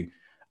them to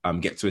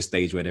get to a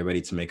stage where they're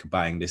ready to make a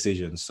buying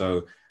decision.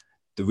 So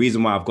the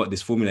reason why I've got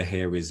this formula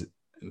here is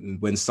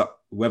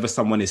whether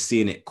someone is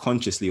seeing it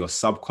consciously or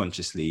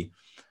subconsciously,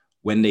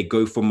 when they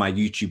go from my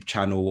YouTube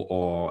channel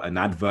or an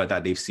advert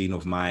that they've seen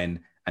of mine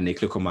and they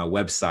click on my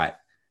website,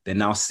 they're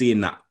now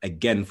seeing that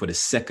again for the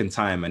second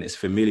time, and it's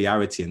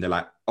familiarity. And they're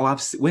like, oh,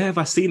 where have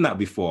I seen that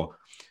before?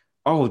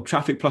 Oh,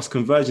 traffic plus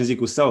conversions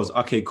equals sales.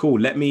 Okay, cool.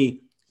 Let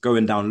me go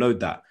and download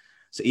that.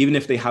 So even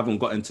if they haven't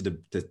gotten to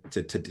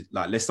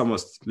like,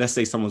 let's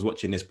say someone's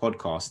watching this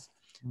podcast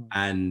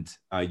and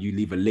you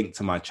leave a link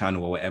to my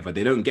channel or whatever,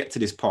 they don't get to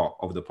this part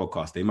of the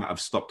podcast. They might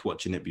have stopped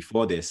watching it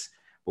before this,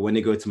 but when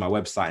they go to my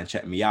website and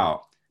check me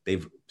out,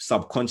 they've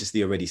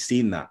subconsciously already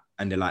seen that.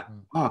 And they're like,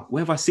 where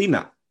have I seen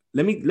that?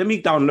 Let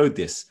me download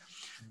this.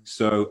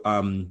 So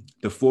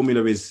the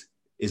formula is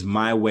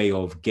my way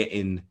of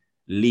getting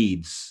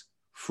leads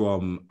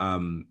from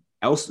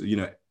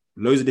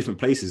loads of different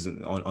places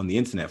on the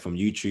internet, from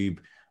YouTube,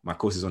 my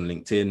courses on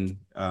LinkedIn,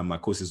 my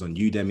courses on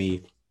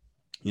Udemy.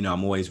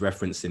 I'm always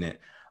referencing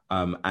it.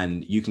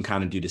 And you can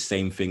kind of do the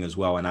same thing as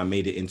well. And I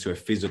made it into a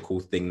physical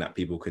thing that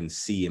people can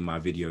see in my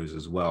videos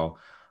as well.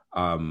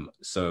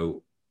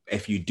 So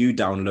if you do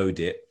download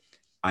it,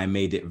 I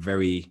made it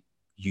very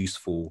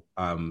useful.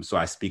 So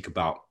I speak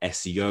about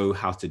SEO,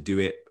 how to do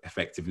it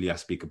effectively. I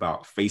speak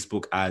about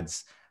Facebook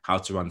ads, how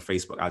to run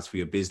Facebook ads for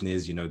your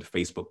business, the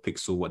Facebook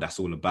pixel, what that's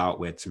all about,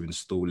 where to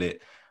install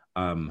it,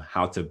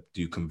 how to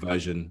do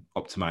conversion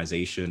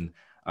optimization.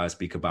 I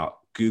speak about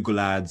Google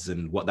ads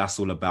and what that's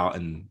all about,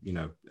 and,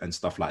 and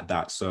stuff like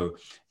that. So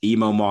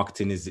email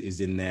marketing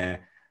is in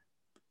there.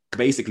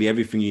 Basically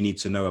everything you need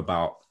to know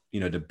about,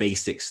 the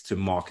basics to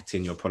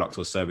marketing your product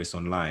or service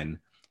online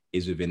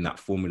is within that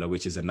formula,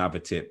 which is another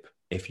tip.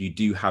 If you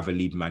do have a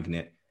lead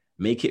magnet,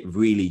 make it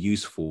really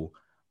useful,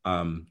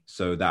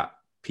 so that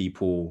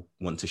people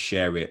want to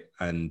share it,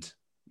 and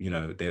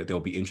they'll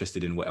be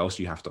interested in what else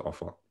you have to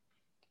offer.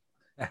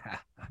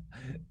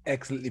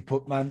 Excellently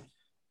put, man.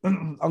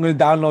 I'm going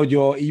to download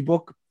your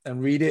ebook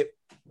and read it,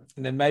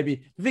 and then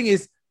maybe the thing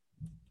is,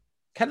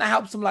 can I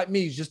help someone like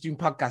me who's just doing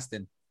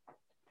podcasting?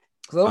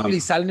 Because I don't really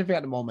sell anything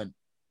at the moment.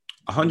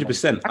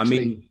 100%. I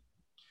mean,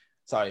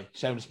 sorry,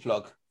 shameless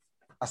plug.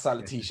 I sell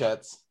the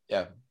t-shirts.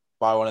 Yeah,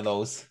 buy one of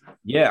those.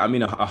 Yeah, I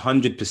mean,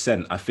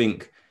 100%. I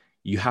think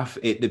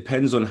it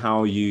depends on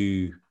how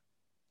you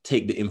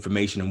take the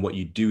information and what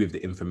you do with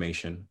the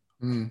information.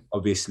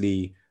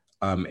 Obviously,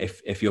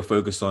 if you're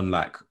focused on,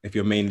 if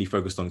you're mainly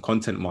focused on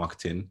content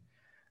marketing,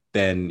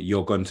 then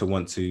you're going to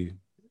want to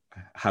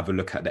have a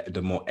look at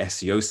the more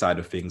SEO side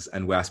of things,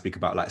 and where I speak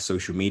about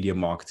social media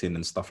marketing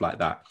and stuff like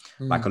that.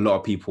 Like a lot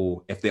of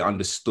people, if they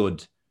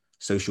understood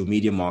social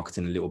media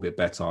marketing a little bit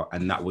better,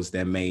 and that was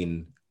their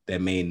main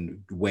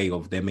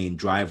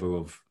driver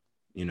of,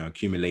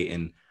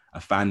 accumulating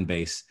a fan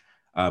base.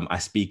 I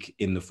speak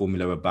in the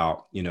formula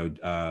about,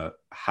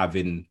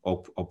 having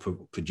or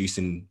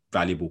producing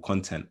valuable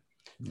content,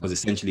 because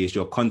essentially it's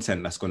your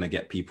content that's going to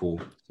get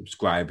people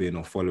subscribing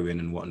or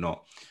following and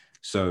whatnot.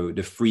 So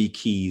the 3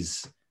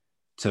 keys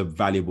to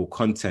valuable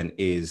content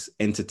is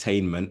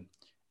entertainment,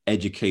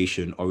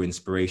 education, or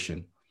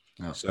inspiration.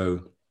 Yeah.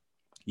 So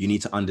you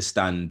need to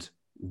understand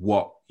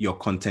what your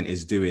content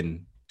is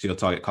doing to your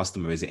target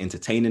customer. Is it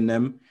entertaining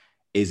them?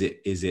 Is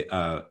it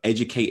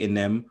educating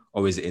them,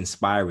 or is it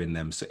inspiring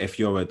them? So if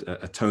you're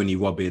a Tony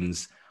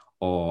Robbins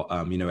or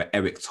an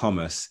Eric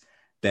Thomas,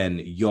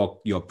 then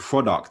your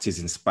product is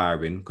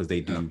inspiring because they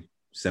do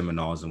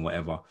seminars and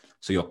whatever.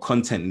 So your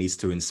content needs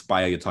to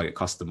inspire your target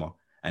customer.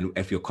 And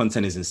if your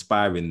content is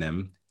inspiring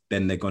them,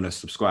 then they're going to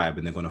subscribe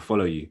and they're going to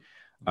follow you.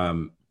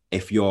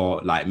 If you're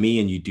like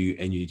me and you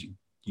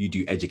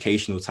do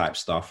educational type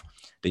stuff,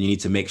 then you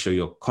need to make sure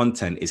your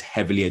content is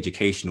heavily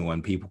educational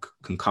and people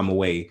can come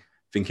away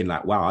thinking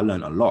like, wow, I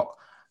learned a lot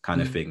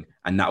kind of thing.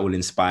 And that will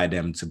inspire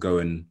them to go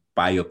and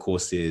buy your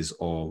courses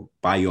or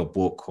buy your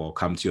book or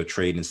come to your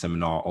training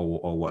seminar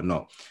or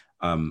whatnot.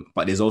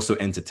 But there's also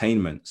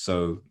entertainment.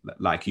 So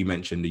like you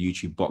mentioned, the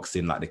YouTube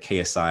boxing, like the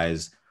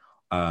KSIs,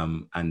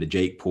 and the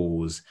Jake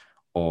Pauls,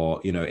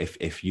 or, you know,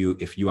 if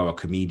you are a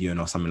comedian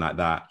or something like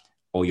that,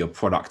 or your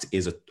product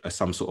is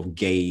some sort of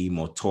game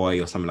or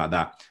toy or something like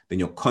that, then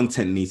your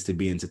content needs to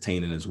be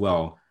entertaining as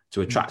well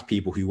to attract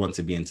people who want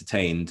to be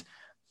entertained.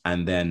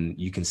 And then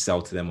you can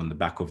sell to them on the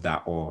back of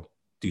that, or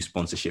do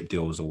sponsorship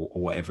deals, or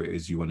whatever it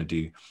is you want to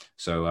do.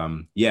 So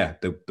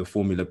the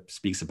formula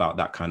speaks about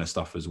that kind of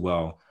stuff as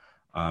well.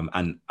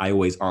 And I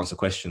always answer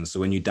questions. So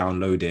when you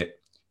download it,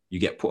 you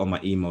get put on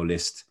my email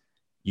list.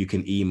 You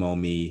can email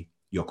me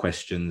your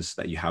questions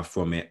that you have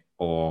from it,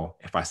 or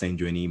if I send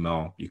you an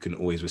email, you can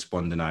always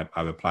respond, and I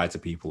reply to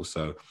people.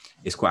 So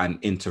it's quite an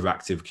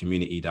interactive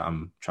community that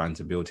I'm trying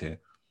to build here.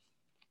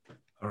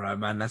 All right,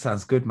 man. That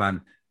sounds good,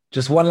 man.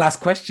 Just one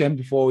last question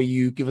before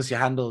you give us your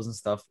handles and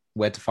stuff,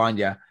 where to find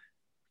you.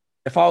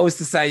 If I was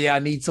to say, I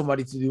need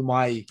somebody to do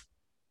my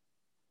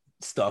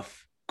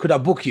stuff, could I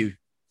book you?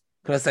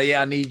 Could I say,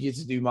 I need you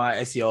to do my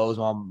SEOs,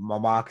 my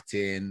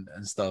marketing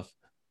and stuff?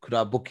 Could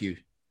I book you?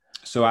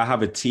 So I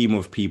have a team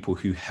of people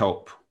who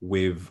help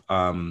with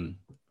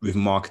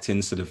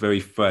marketing. So the very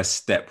first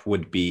step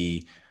would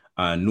be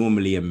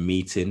normally a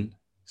meeting.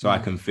 So I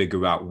can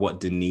figure out what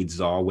the needs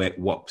are,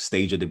 what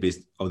stage of the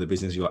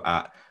business you're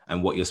at,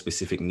 and what your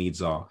specific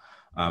needs are.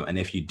 And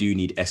if you do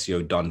need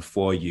SEO done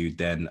for you,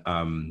 then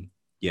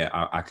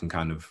I can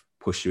kind of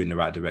push you in the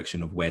right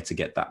direction of where to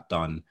get that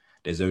done.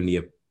 There's only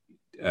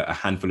a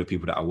handful of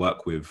people that I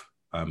work with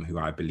who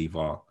I believe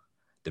are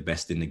the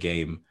best in the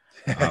game.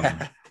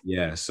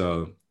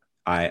 So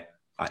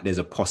there's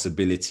a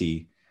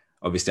possibility.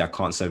 Obviously, I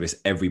can't service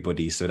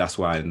everybody, so that's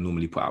why I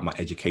normally put out my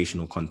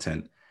educational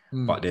content.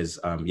 But there's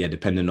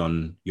depending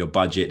on your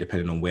budget,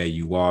 depending on where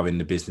you are in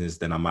the business,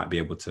 then I might be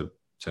able to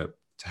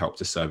help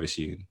to service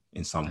you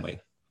in some way.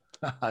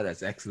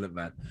 That's excellent,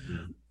 man.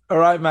 All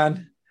right,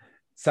 man.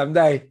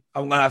 Someday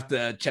I'm gonna have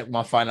to check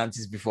my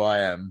finances before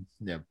I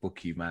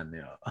book you, man.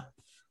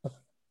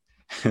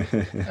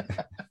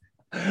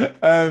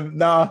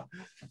 No,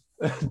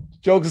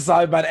 jokes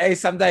aside, man. Hey,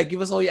 someday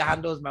give us all your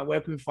handles, man.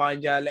 Where can we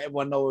find you? Let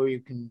everyone know where you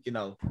can,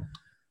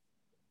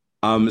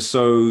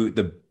 So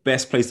the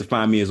best place to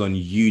find me is on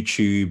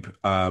YouTube.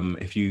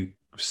 If you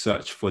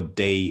search for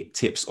Day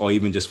Tips, or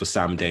even just for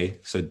Sam Day.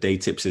 So Day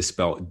Tips is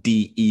spelled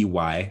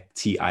DEYTIPS.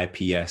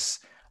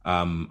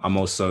 I'm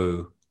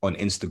also on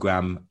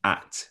Instagram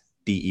at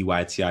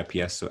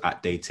DEYTIPS, so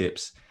at Day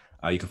Tips.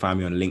 You can find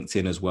me on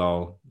LinkedIn as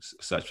well.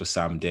 Search for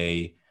Sam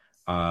Day.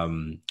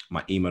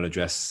 My email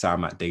address,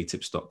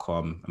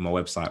 sam@daytips.com, and my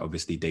website,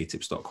 obviously,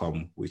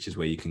 daytips.com, which is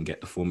where you can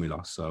get the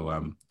formula.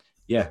 So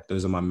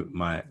those are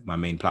my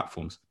main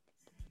platforms.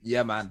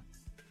 Yeah, man.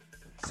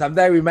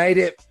 Someday we made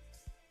it.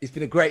 It's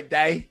been a great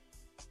day.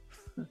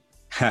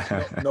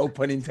 No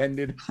pun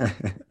intended.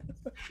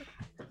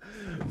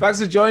 Thanks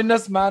for joining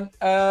us, man.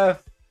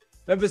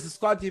 Remember,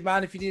 subscribe to you,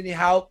 man. If you need any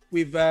help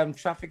with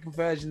traffic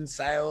conversion,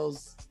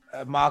 sales,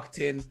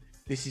 marketing,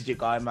 this is your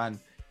guy, man.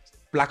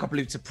 Black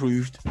Uplifts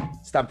approved.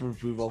 Stamp of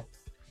approval.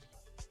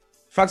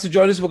 Thanks for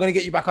joining us. We're going to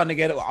get you back on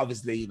again. Well,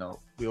 obviously,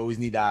 we always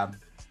need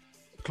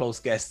close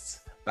guests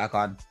back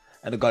on.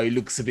 And a guy who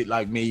looks a bit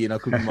like me,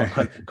 could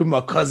be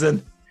my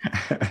cousin.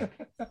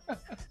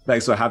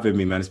 Thanks for having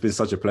me, man. It's been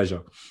such a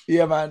pleasure.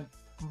 Yeah, man.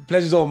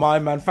 Pleasure's all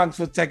mine, man. Thanks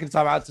for taking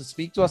time out to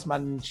speak to us,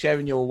 man, and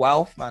sharing your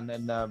wealth, man.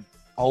 And I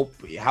hope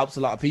it helps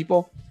a lot of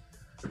people.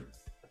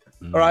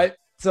 All right.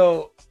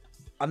 So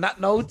on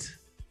that note,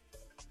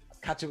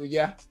 catch up with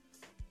you.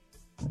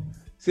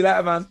 See you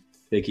later, man.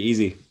 Take it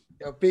easy.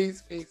 Yo,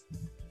 peace.